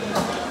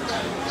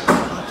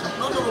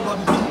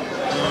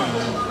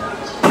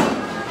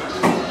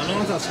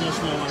 don't want a small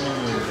one.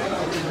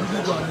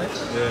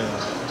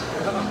 Yeah.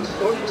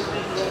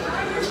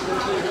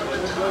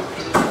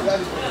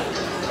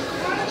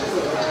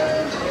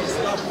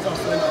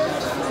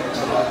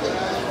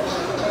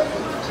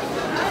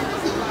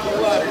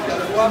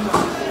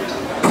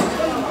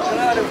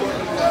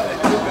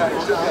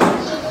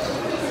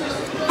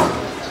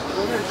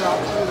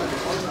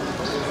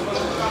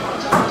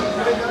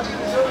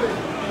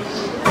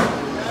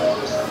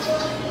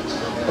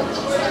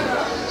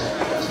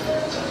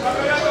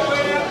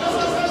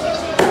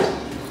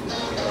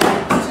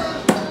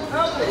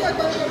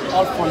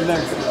 All for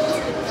legs.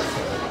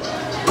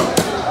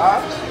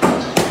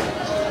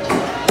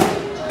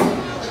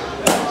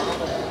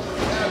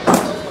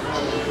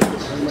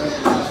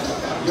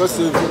 Just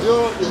a video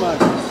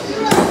image.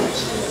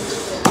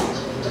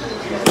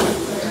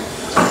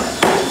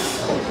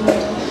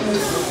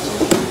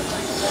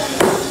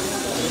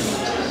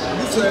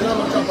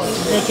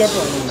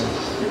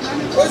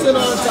 What's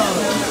another time?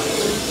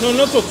 No,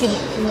 not to two.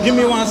 Give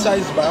me one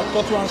size back.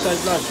 Cut one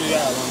size back. So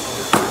yeah,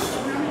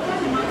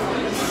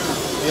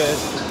 yes.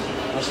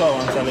 I saw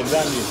one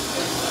Alexander.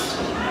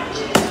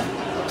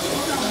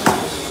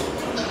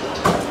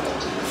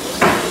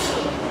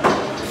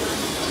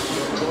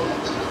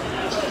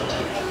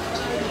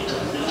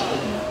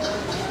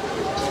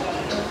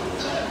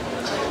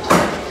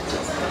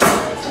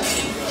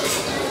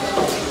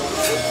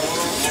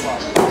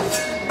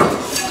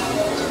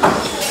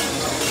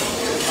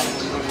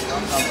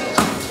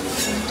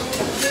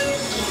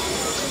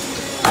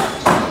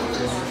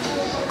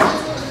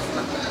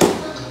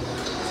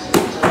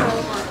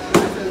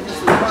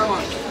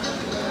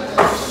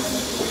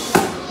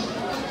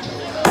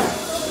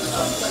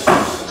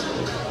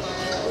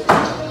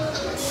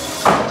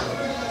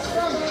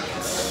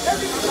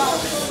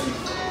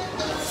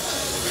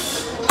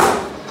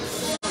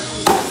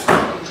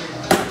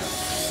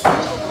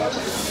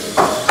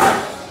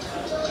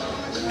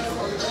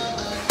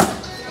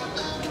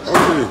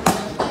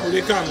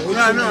 They come.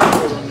 No.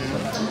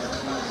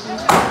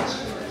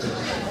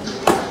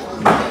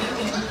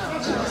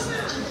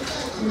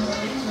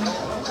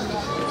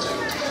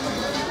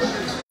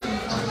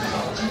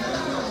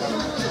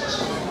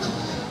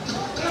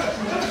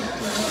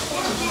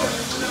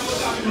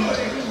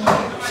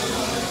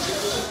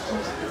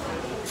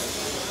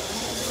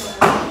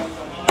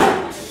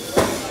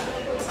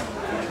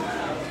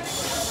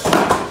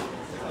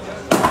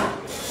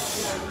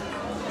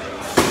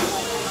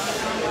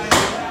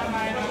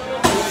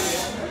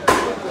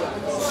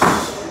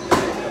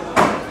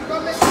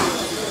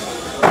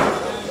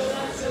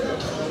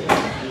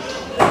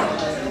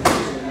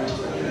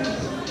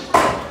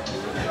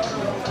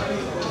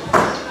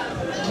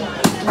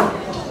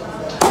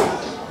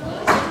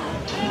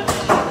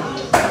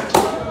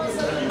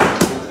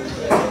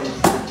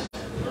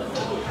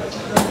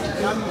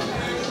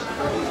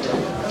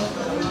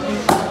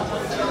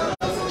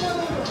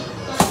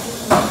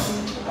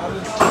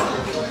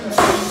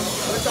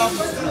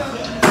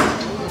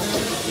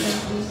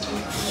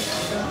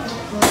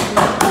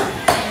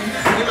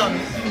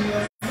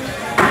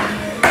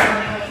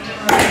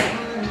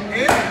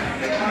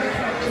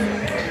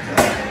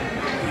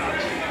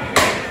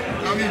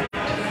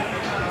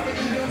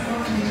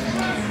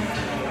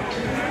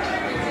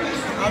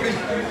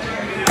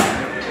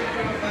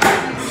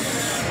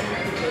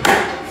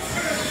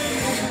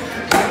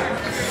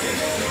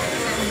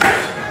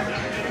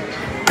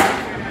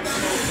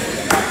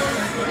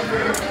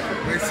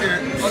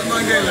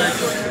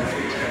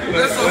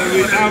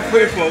 We have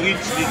pray for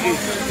each the 8.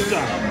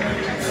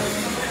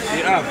 We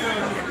have.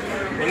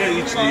 We let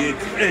each the 8.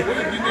 Hey,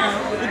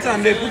 put on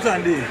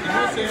there.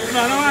 No,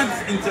 I don't want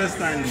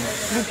intestine.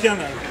 Look here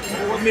now.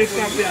 Make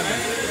up here now.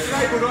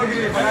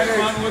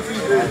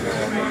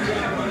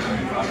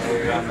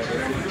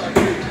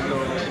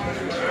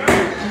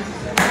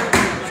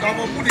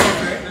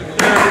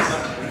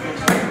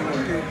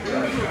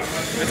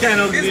 I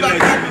cannot be like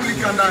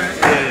this.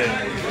 Yeah.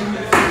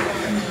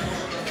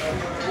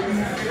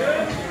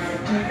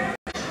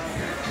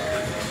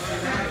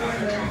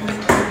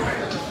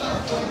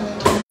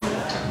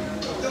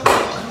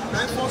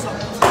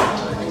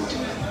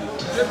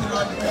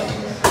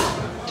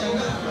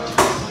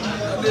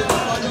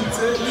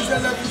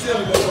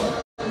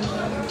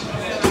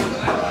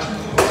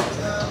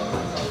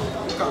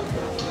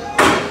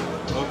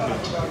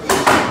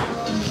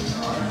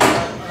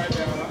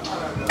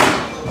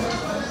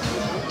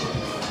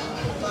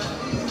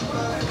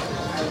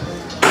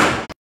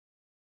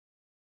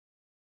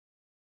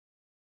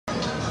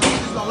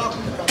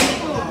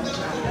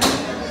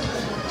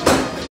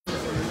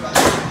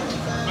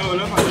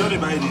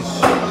 Buy this.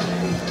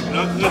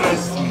 Not the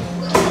rest.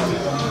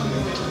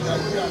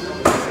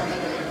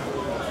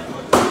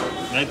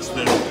 Next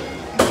step.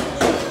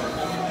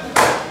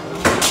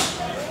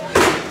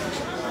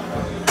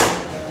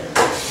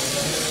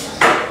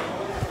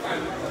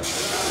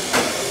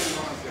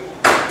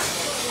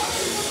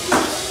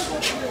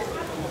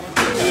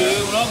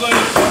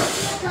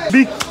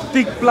 Big,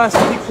 thick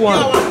plastic one.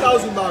 Yeah,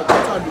 1,000 bags.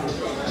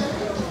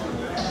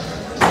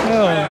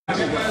 Yeah.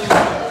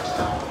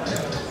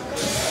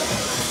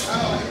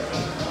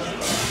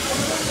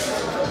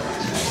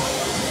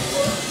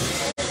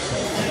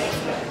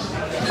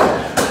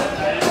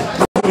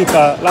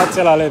 Peter, let's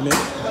tell her me.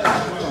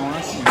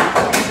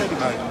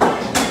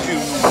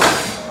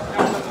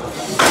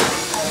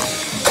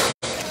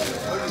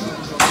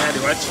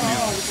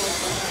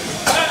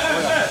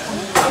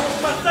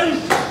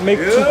 Make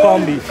 2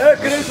 pound beef. Hey,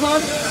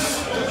 Christmas.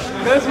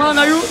 Christmas,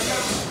 are you?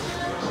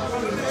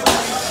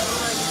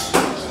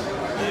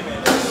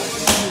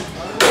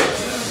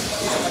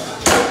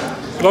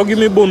 Go give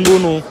me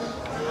bonbono.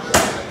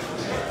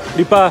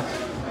 Lipa.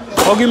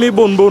 Go give me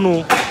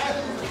bonbono.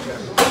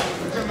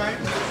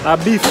 A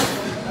beef.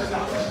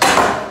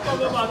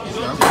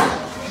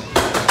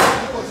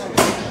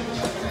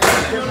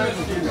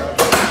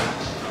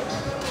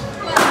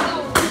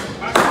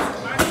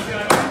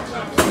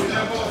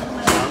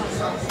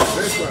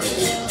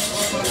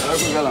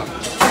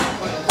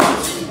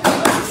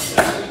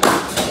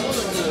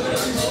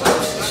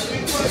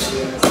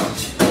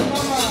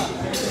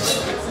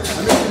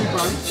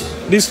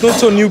 This not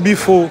so new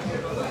before.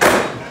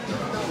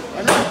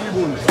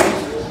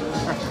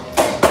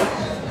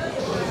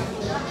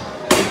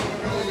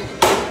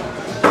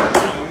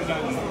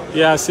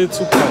 Yeah, I said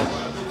 2 pounds.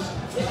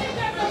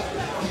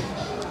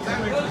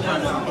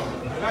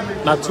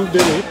 Not 2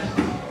 daily.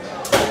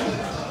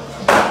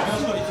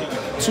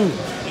 2.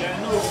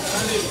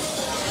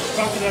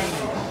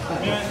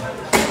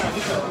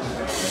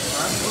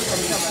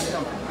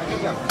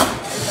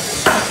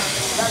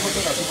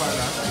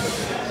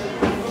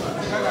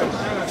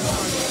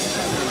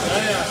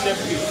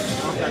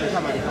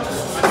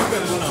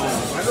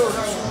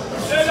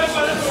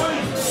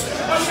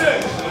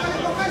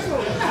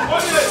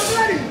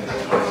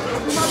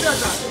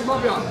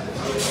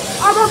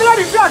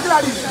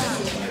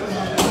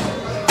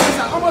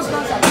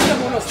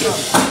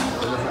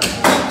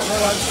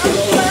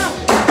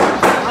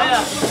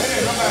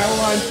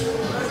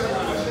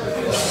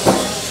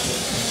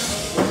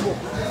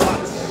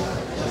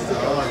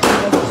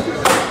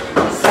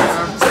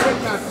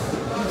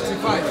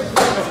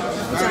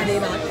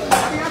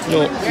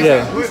 No,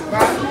 yeah.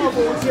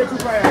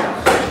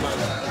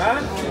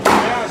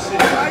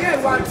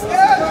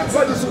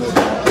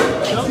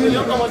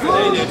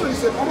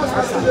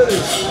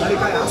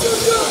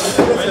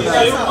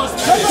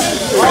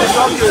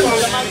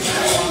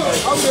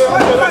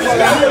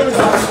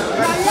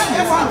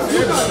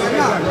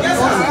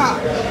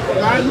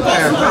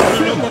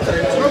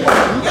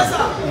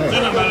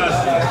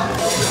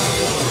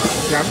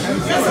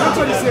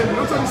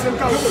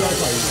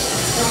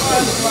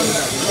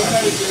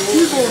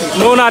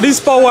 No, now this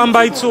power 1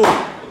 by 2.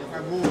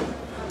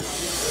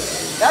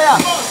 Yeah.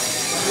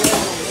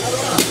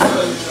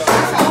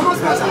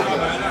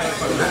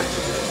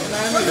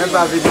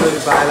 Remember video the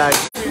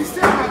highlight.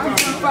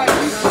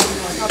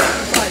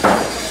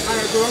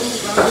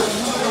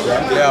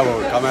 Yeah, well,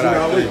 camera.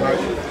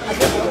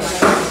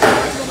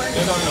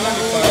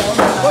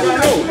 What do you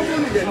know?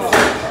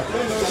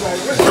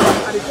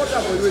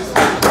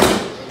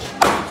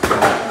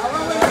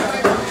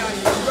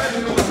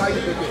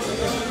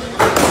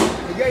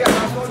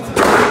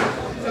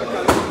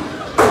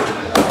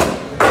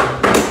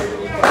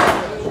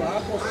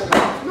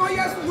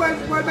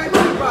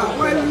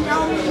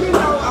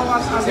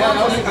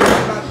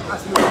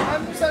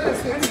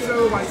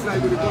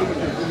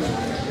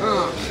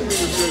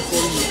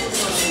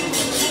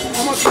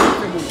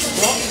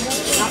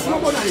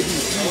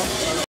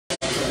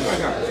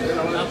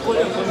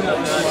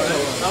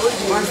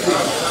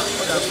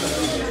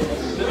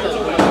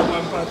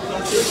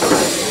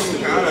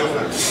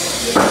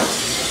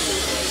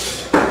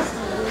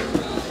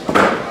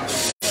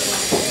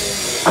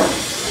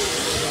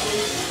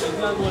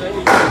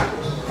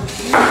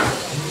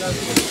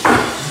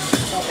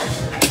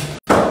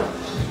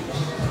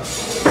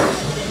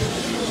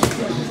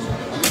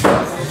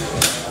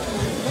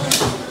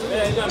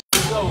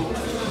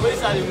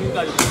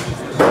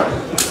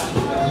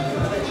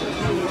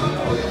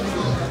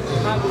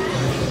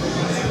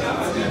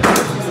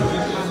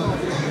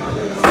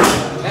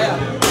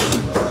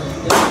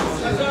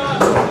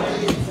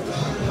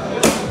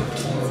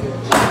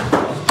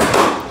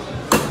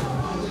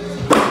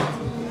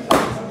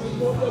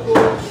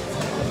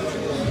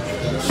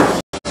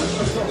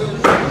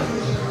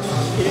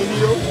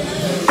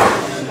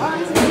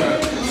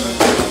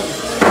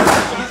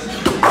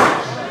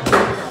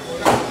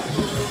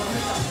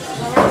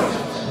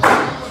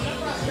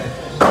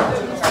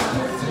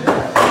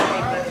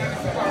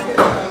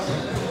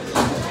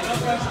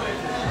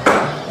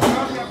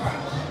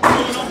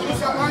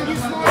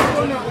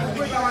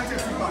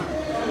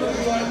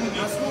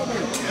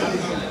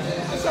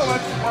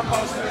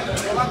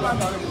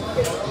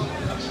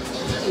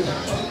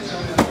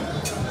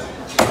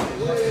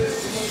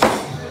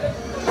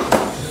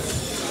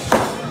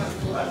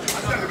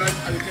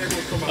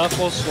 That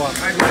first one,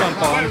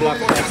 one black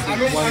plastic,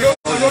 one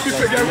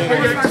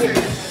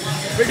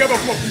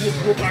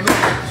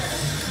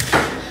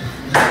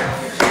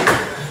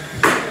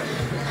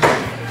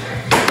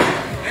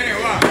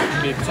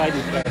they tie the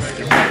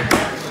plastic.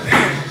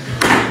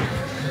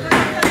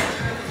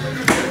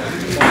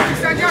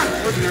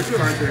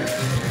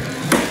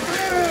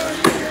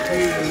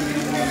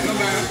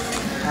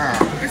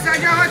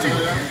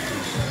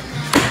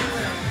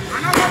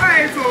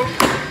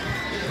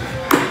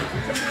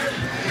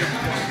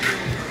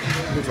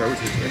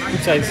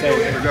 Which I say?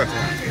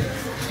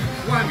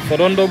 For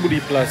don't double the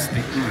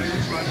plastic.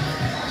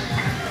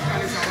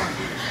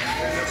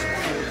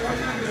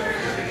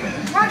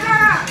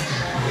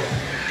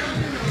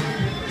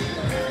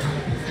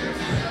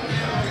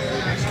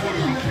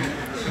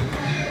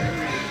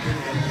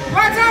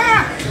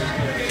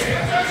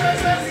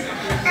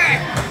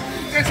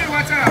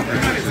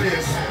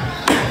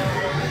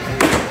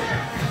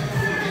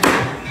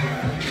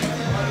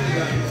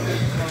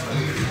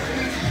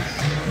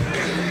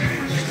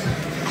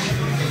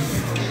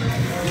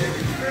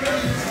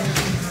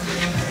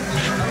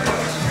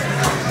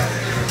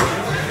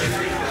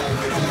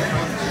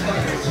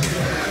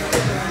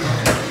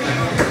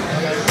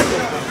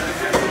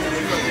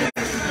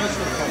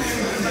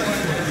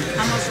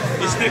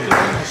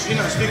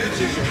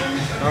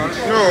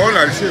 No, all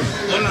are the same.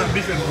 All are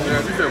different.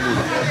 Yeah, different food.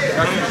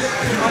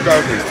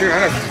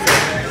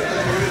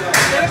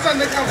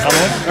 How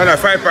much?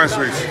 That's 5 pounds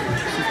weight.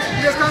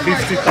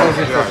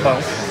 50,000 per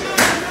pound.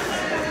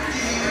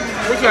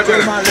 What's your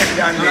dollar?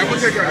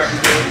 What's your dollar?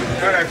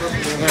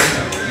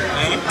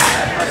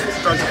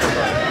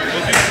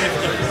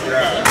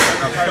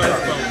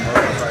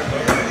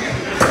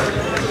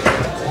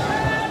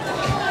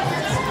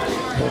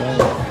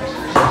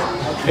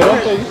 You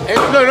don't pay?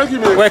 No, don't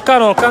give me. Well,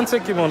 can't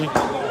take your money.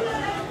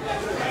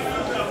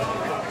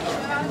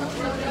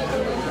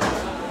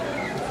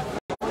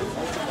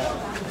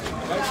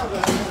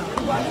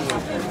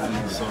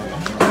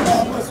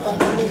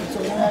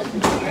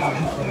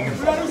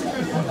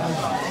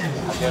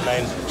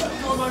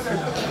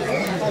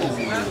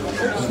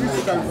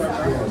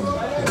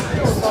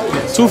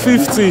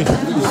 $250.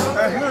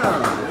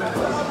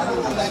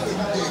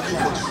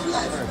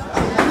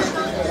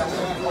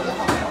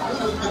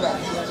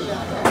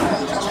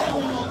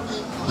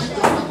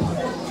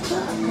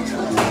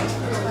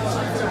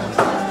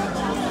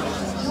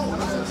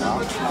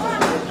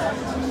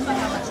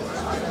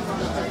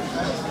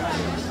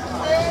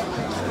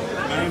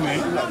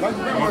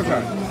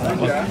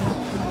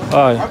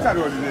 Aye.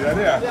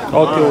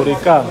 Okay, we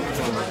can.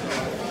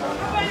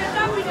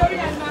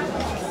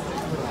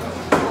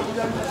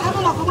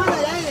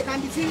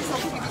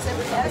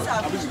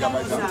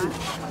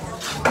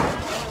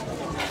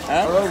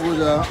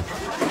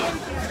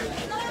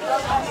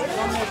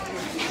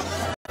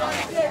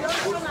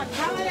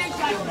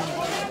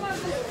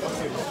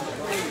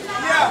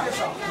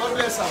 God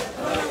bless her.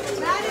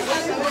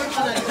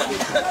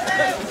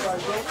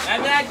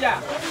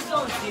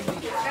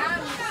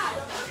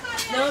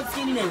 Don't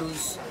see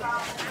news.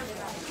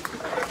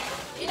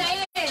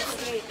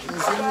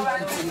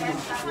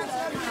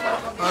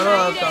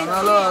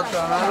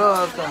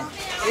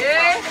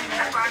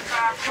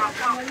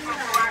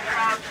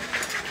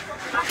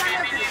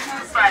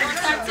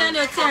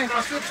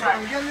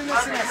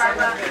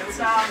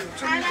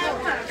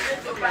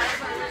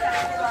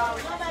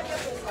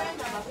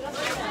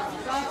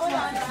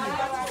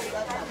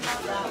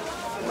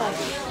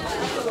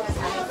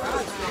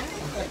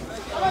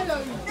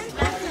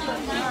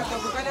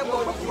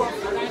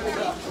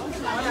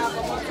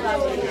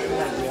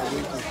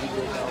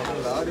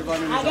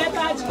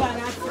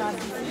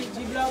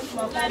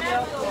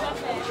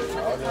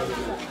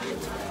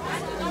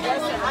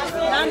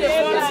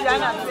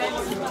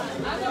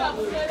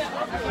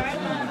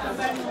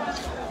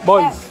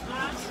 Boys.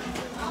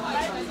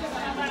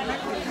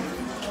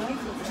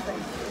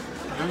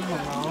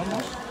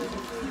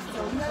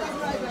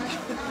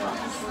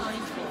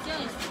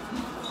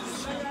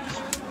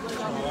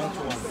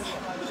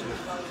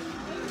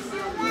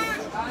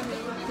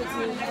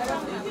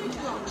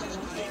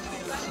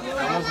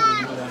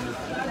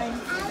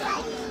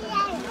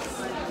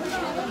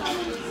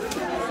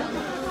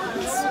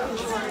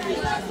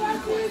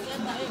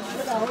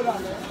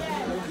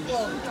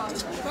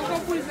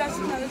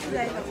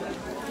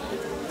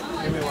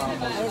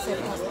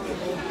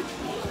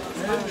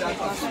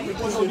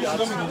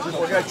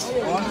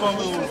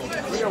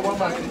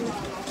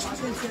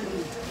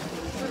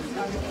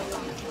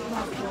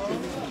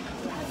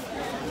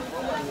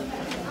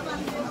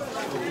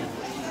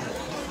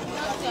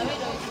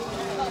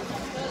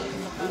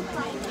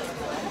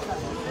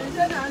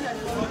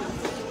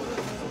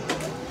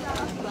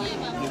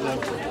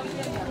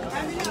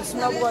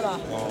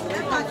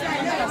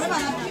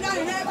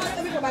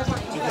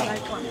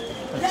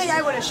 Yeah,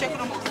 I want to shake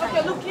them.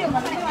 Okay, look here.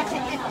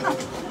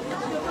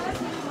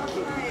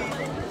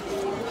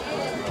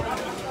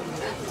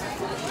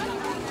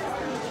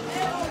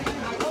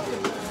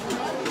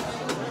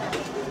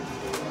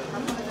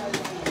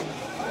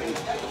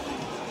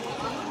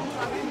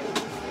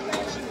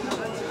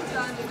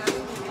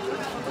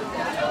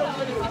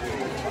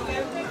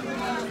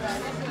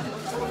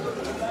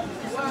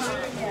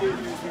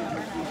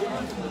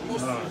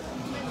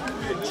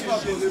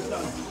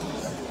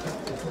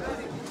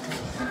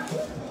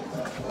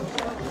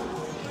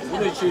 You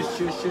know,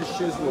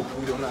 chase what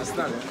food, you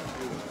understand?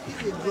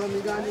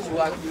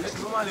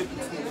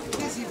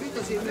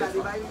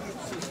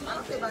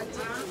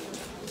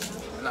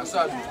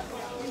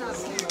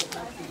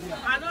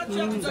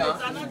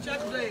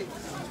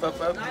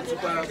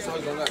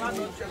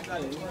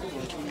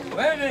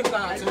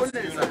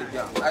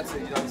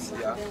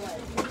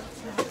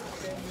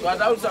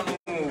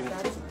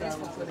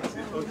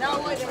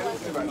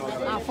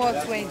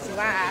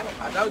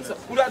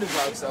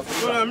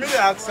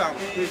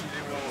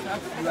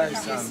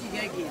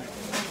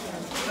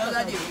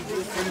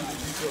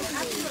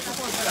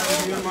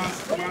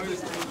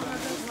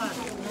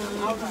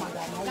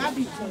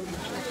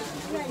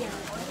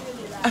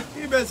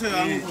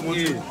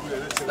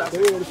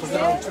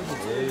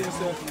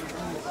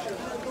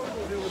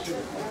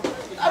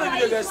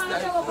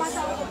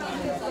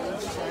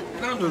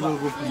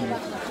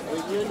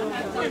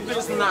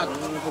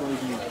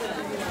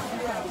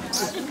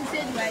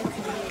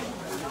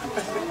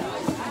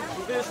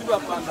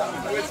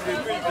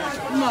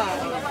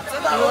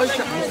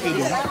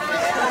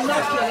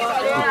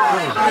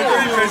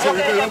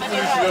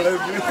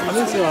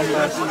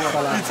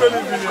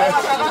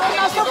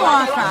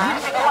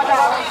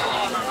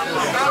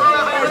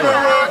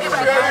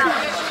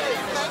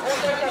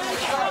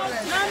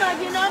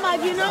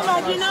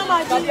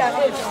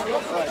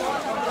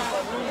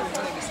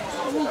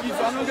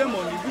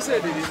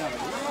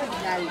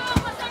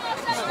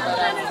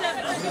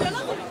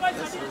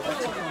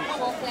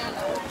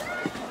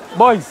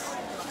 Boys.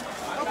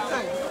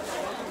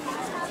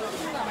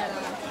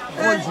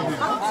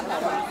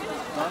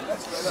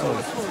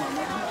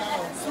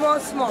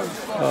 Small.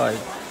 Alright.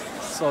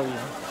 Sorry.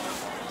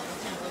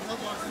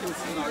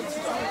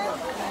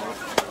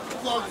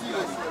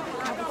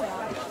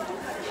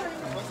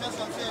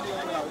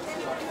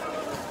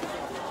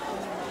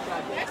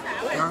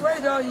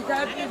 Wait, no, you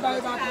can't be by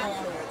back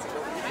now.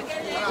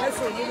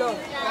 Listen, you know.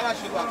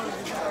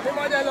 Come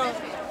on, you know.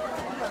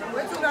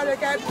 Wait till now they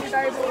can't be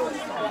by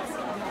back.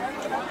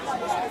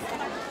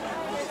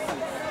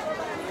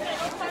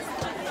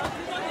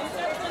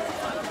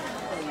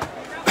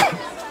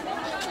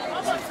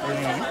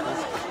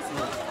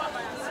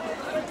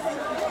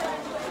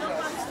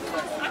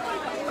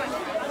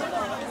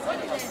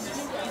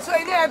 So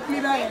you help me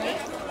by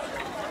it.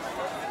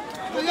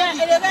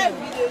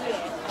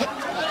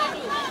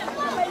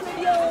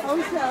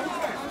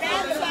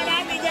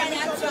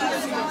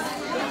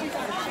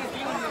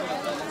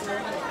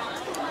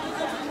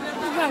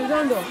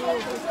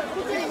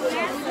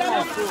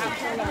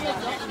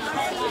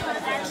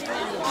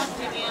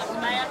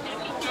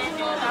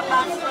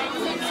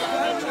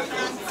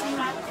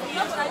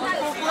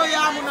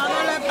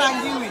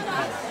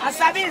 I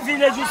sabi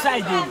village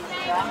side.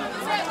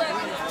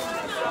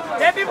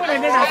 There people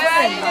in there.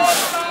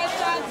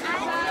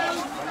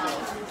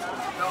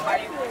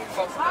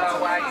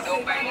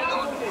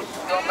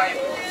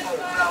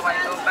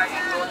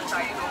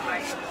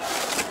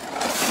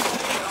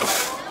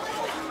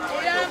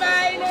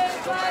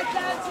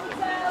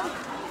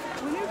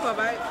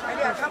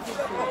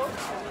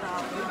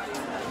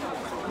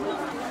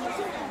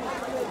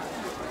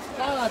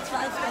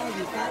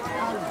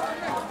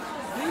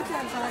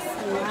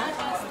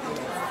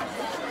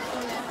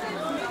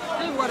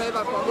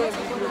 Whatever problem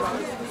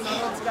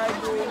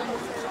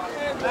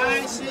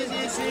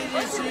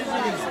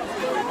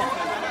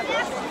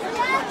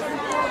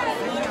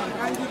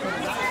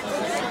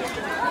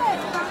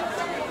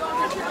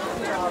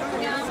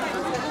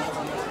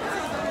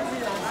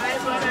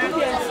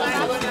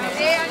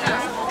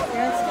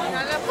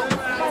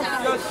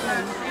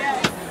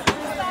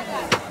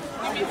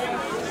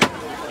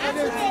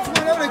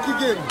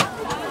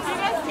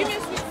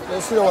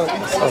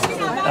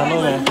I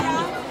know, man.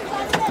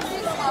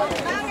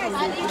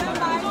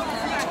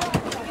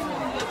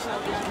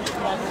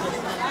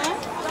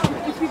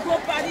 If you go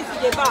party to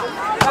the bar,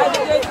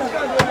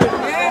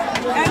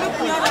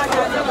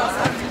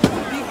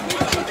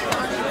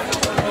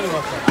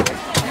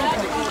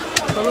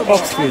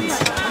 Oxford.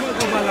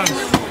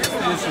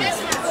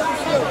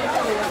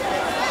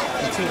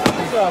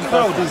 I'm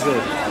proud of this.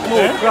 No,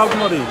 proud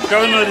not it.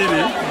 Proud not it.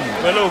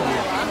 Hello.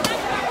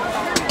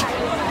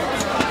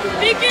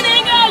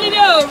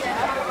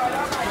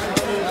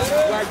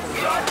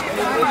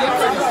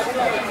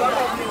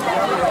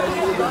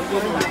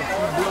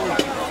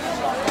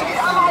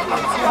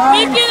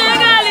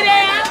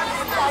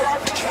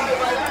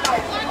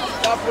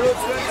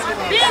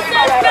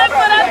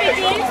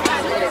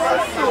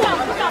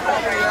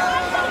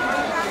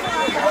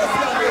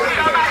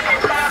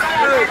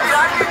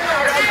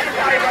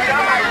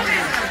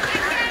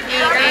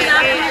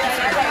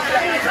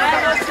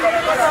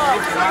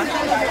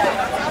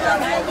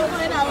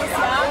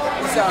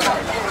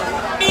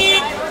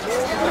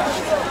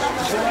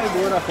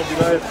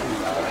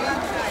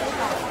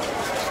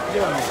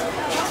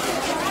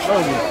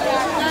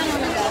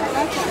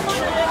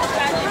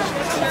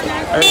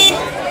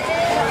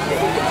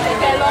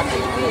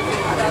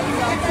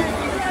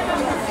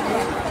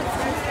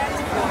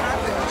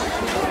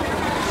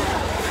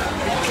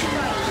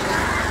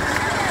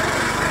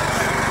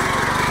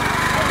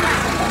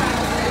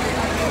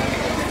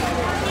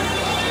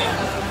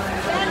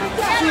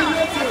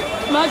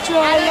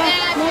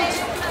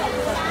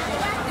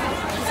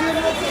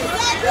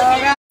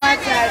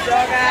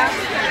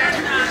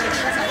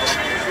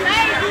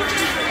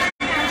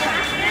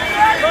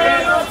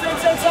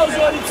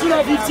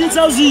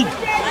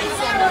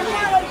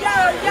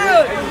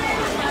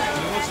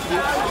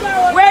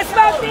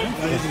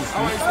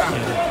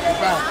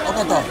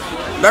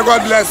 Let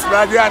God bless,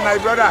 my dear and my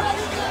brother.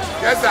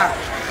 Yes, sir.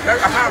 God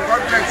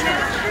bless you.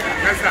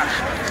 Yes, sir.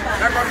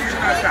 Let God bless you,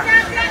 sir.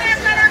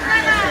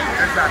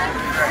 Yes, sir.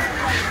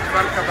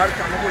 Barka,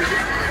 barka,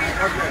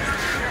 God bless.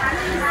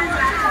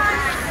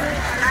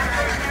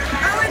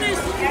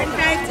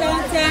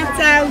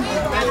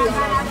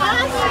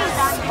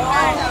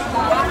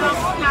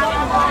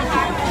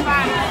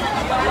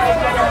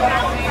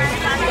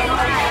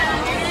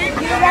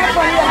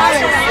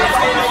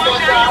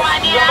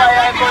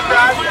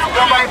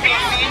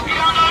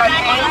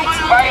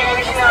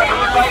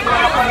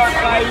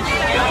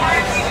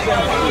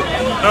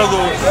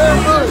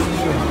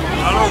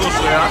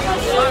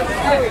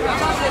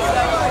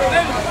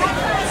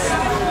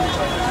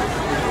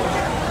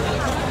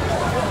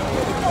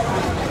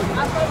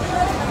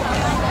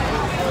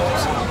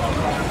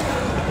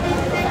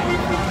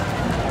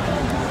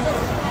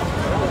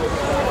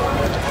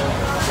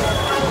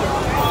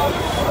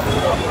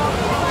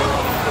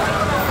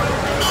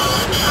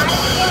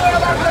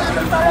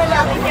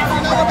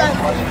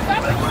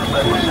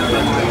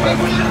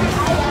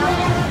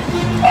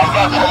 I'm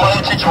back from my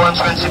teach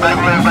 120, back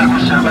from my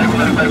teach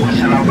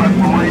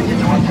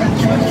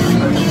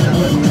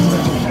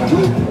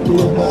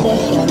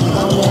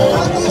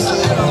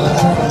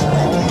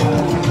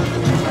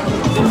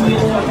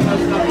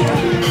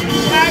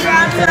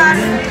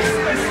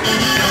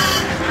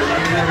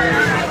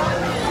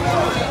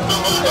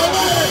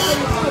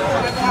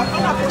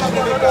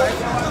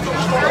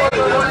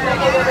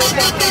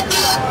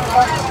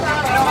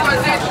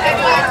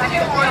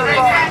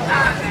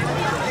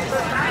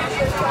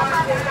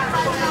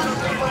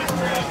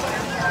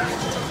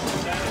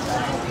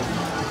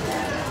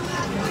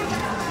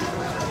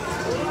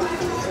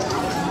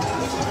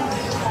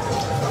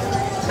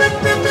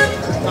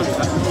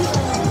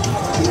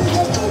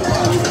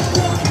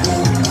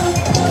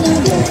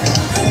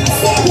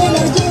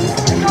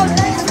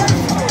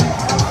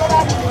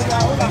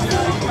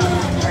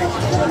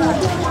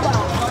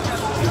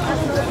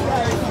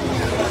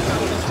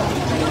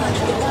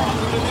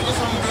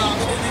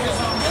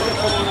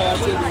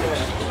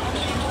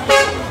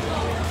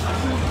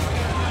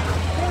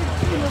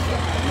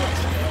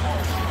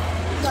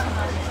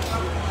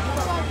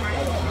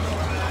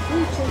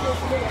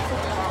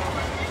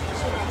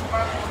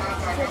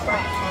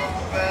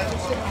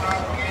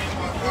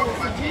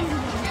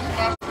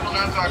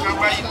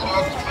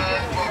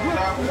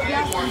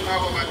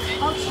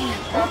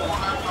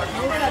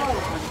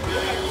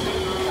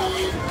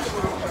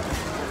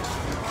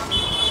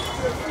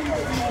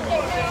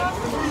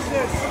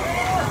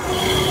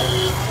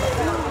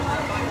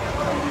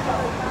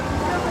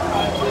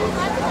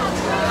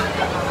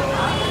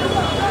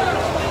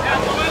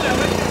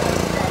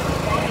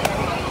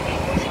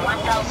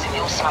 1,000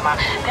 euros sama.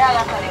 Dia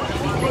akan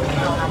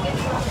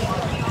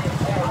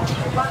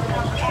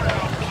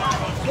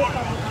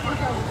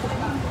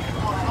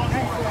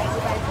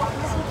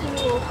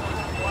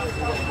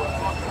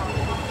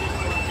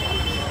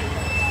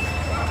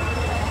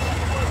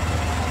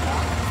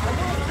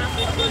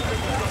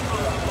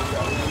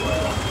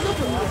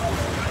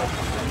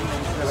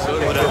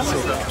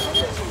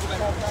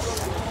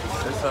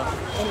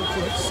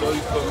Sorry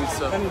for me,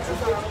 sir.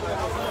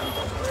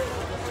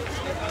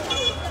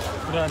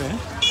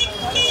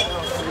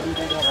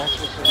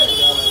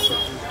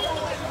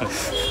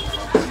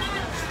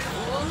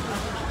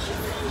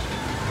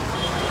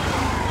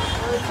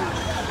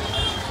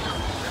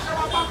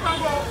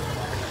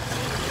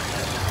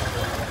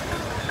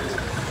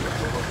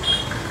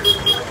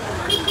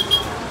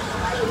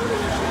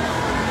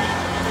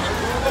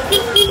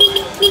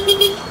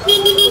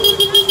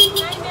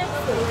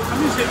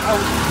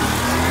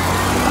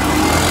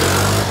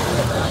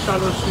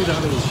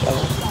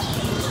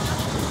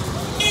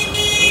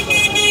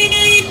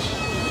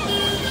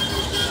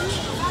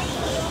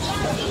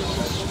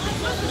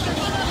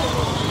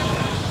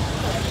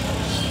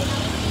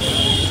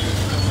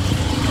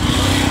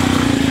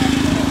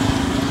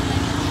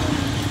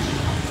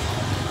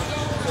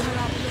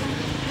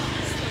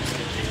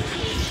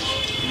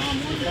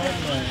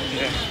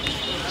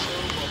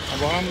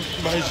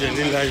 By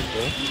jelly light,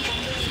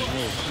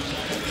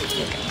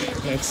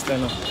 next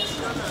time.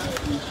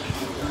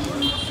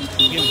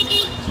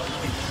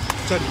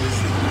 Check this.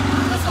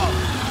 That's all.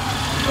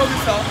 Go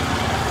this all.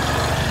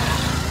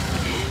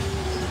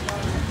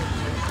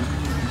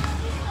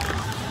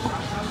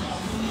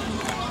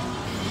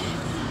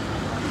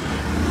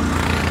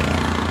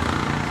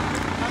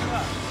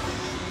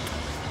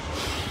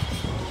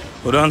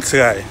 We don't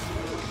try.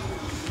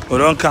 We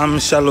don't come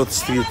Charlotte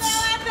Street.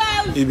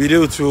 If you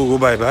do to go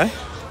bye-bye.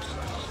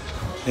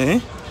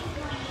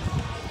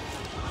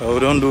 We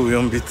don't do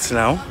young bits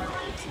now.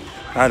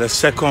 The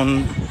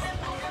second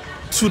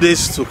 2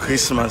 days to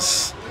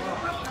Christmas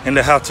in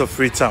the heart of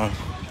Freetown.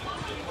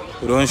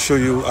 We don't show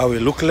you how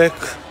it look like,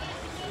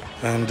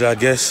 and I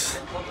guess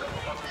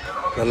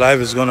the live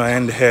is gonna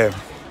end here.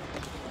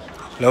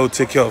 We'll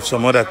take care of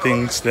some other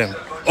things then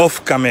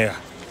off camera.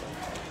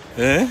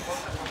 Eh?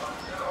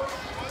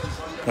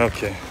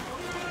 Okay.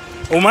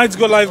 We might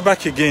go live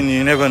back again,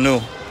 you never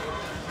know.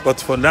 But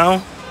for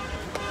now,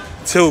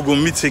 till we go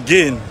meet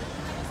again.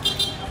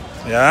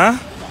 Yeah?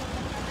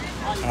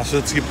 And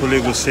so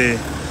Tripoli go say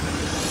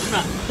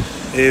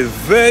a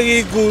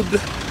very good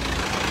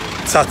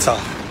tata.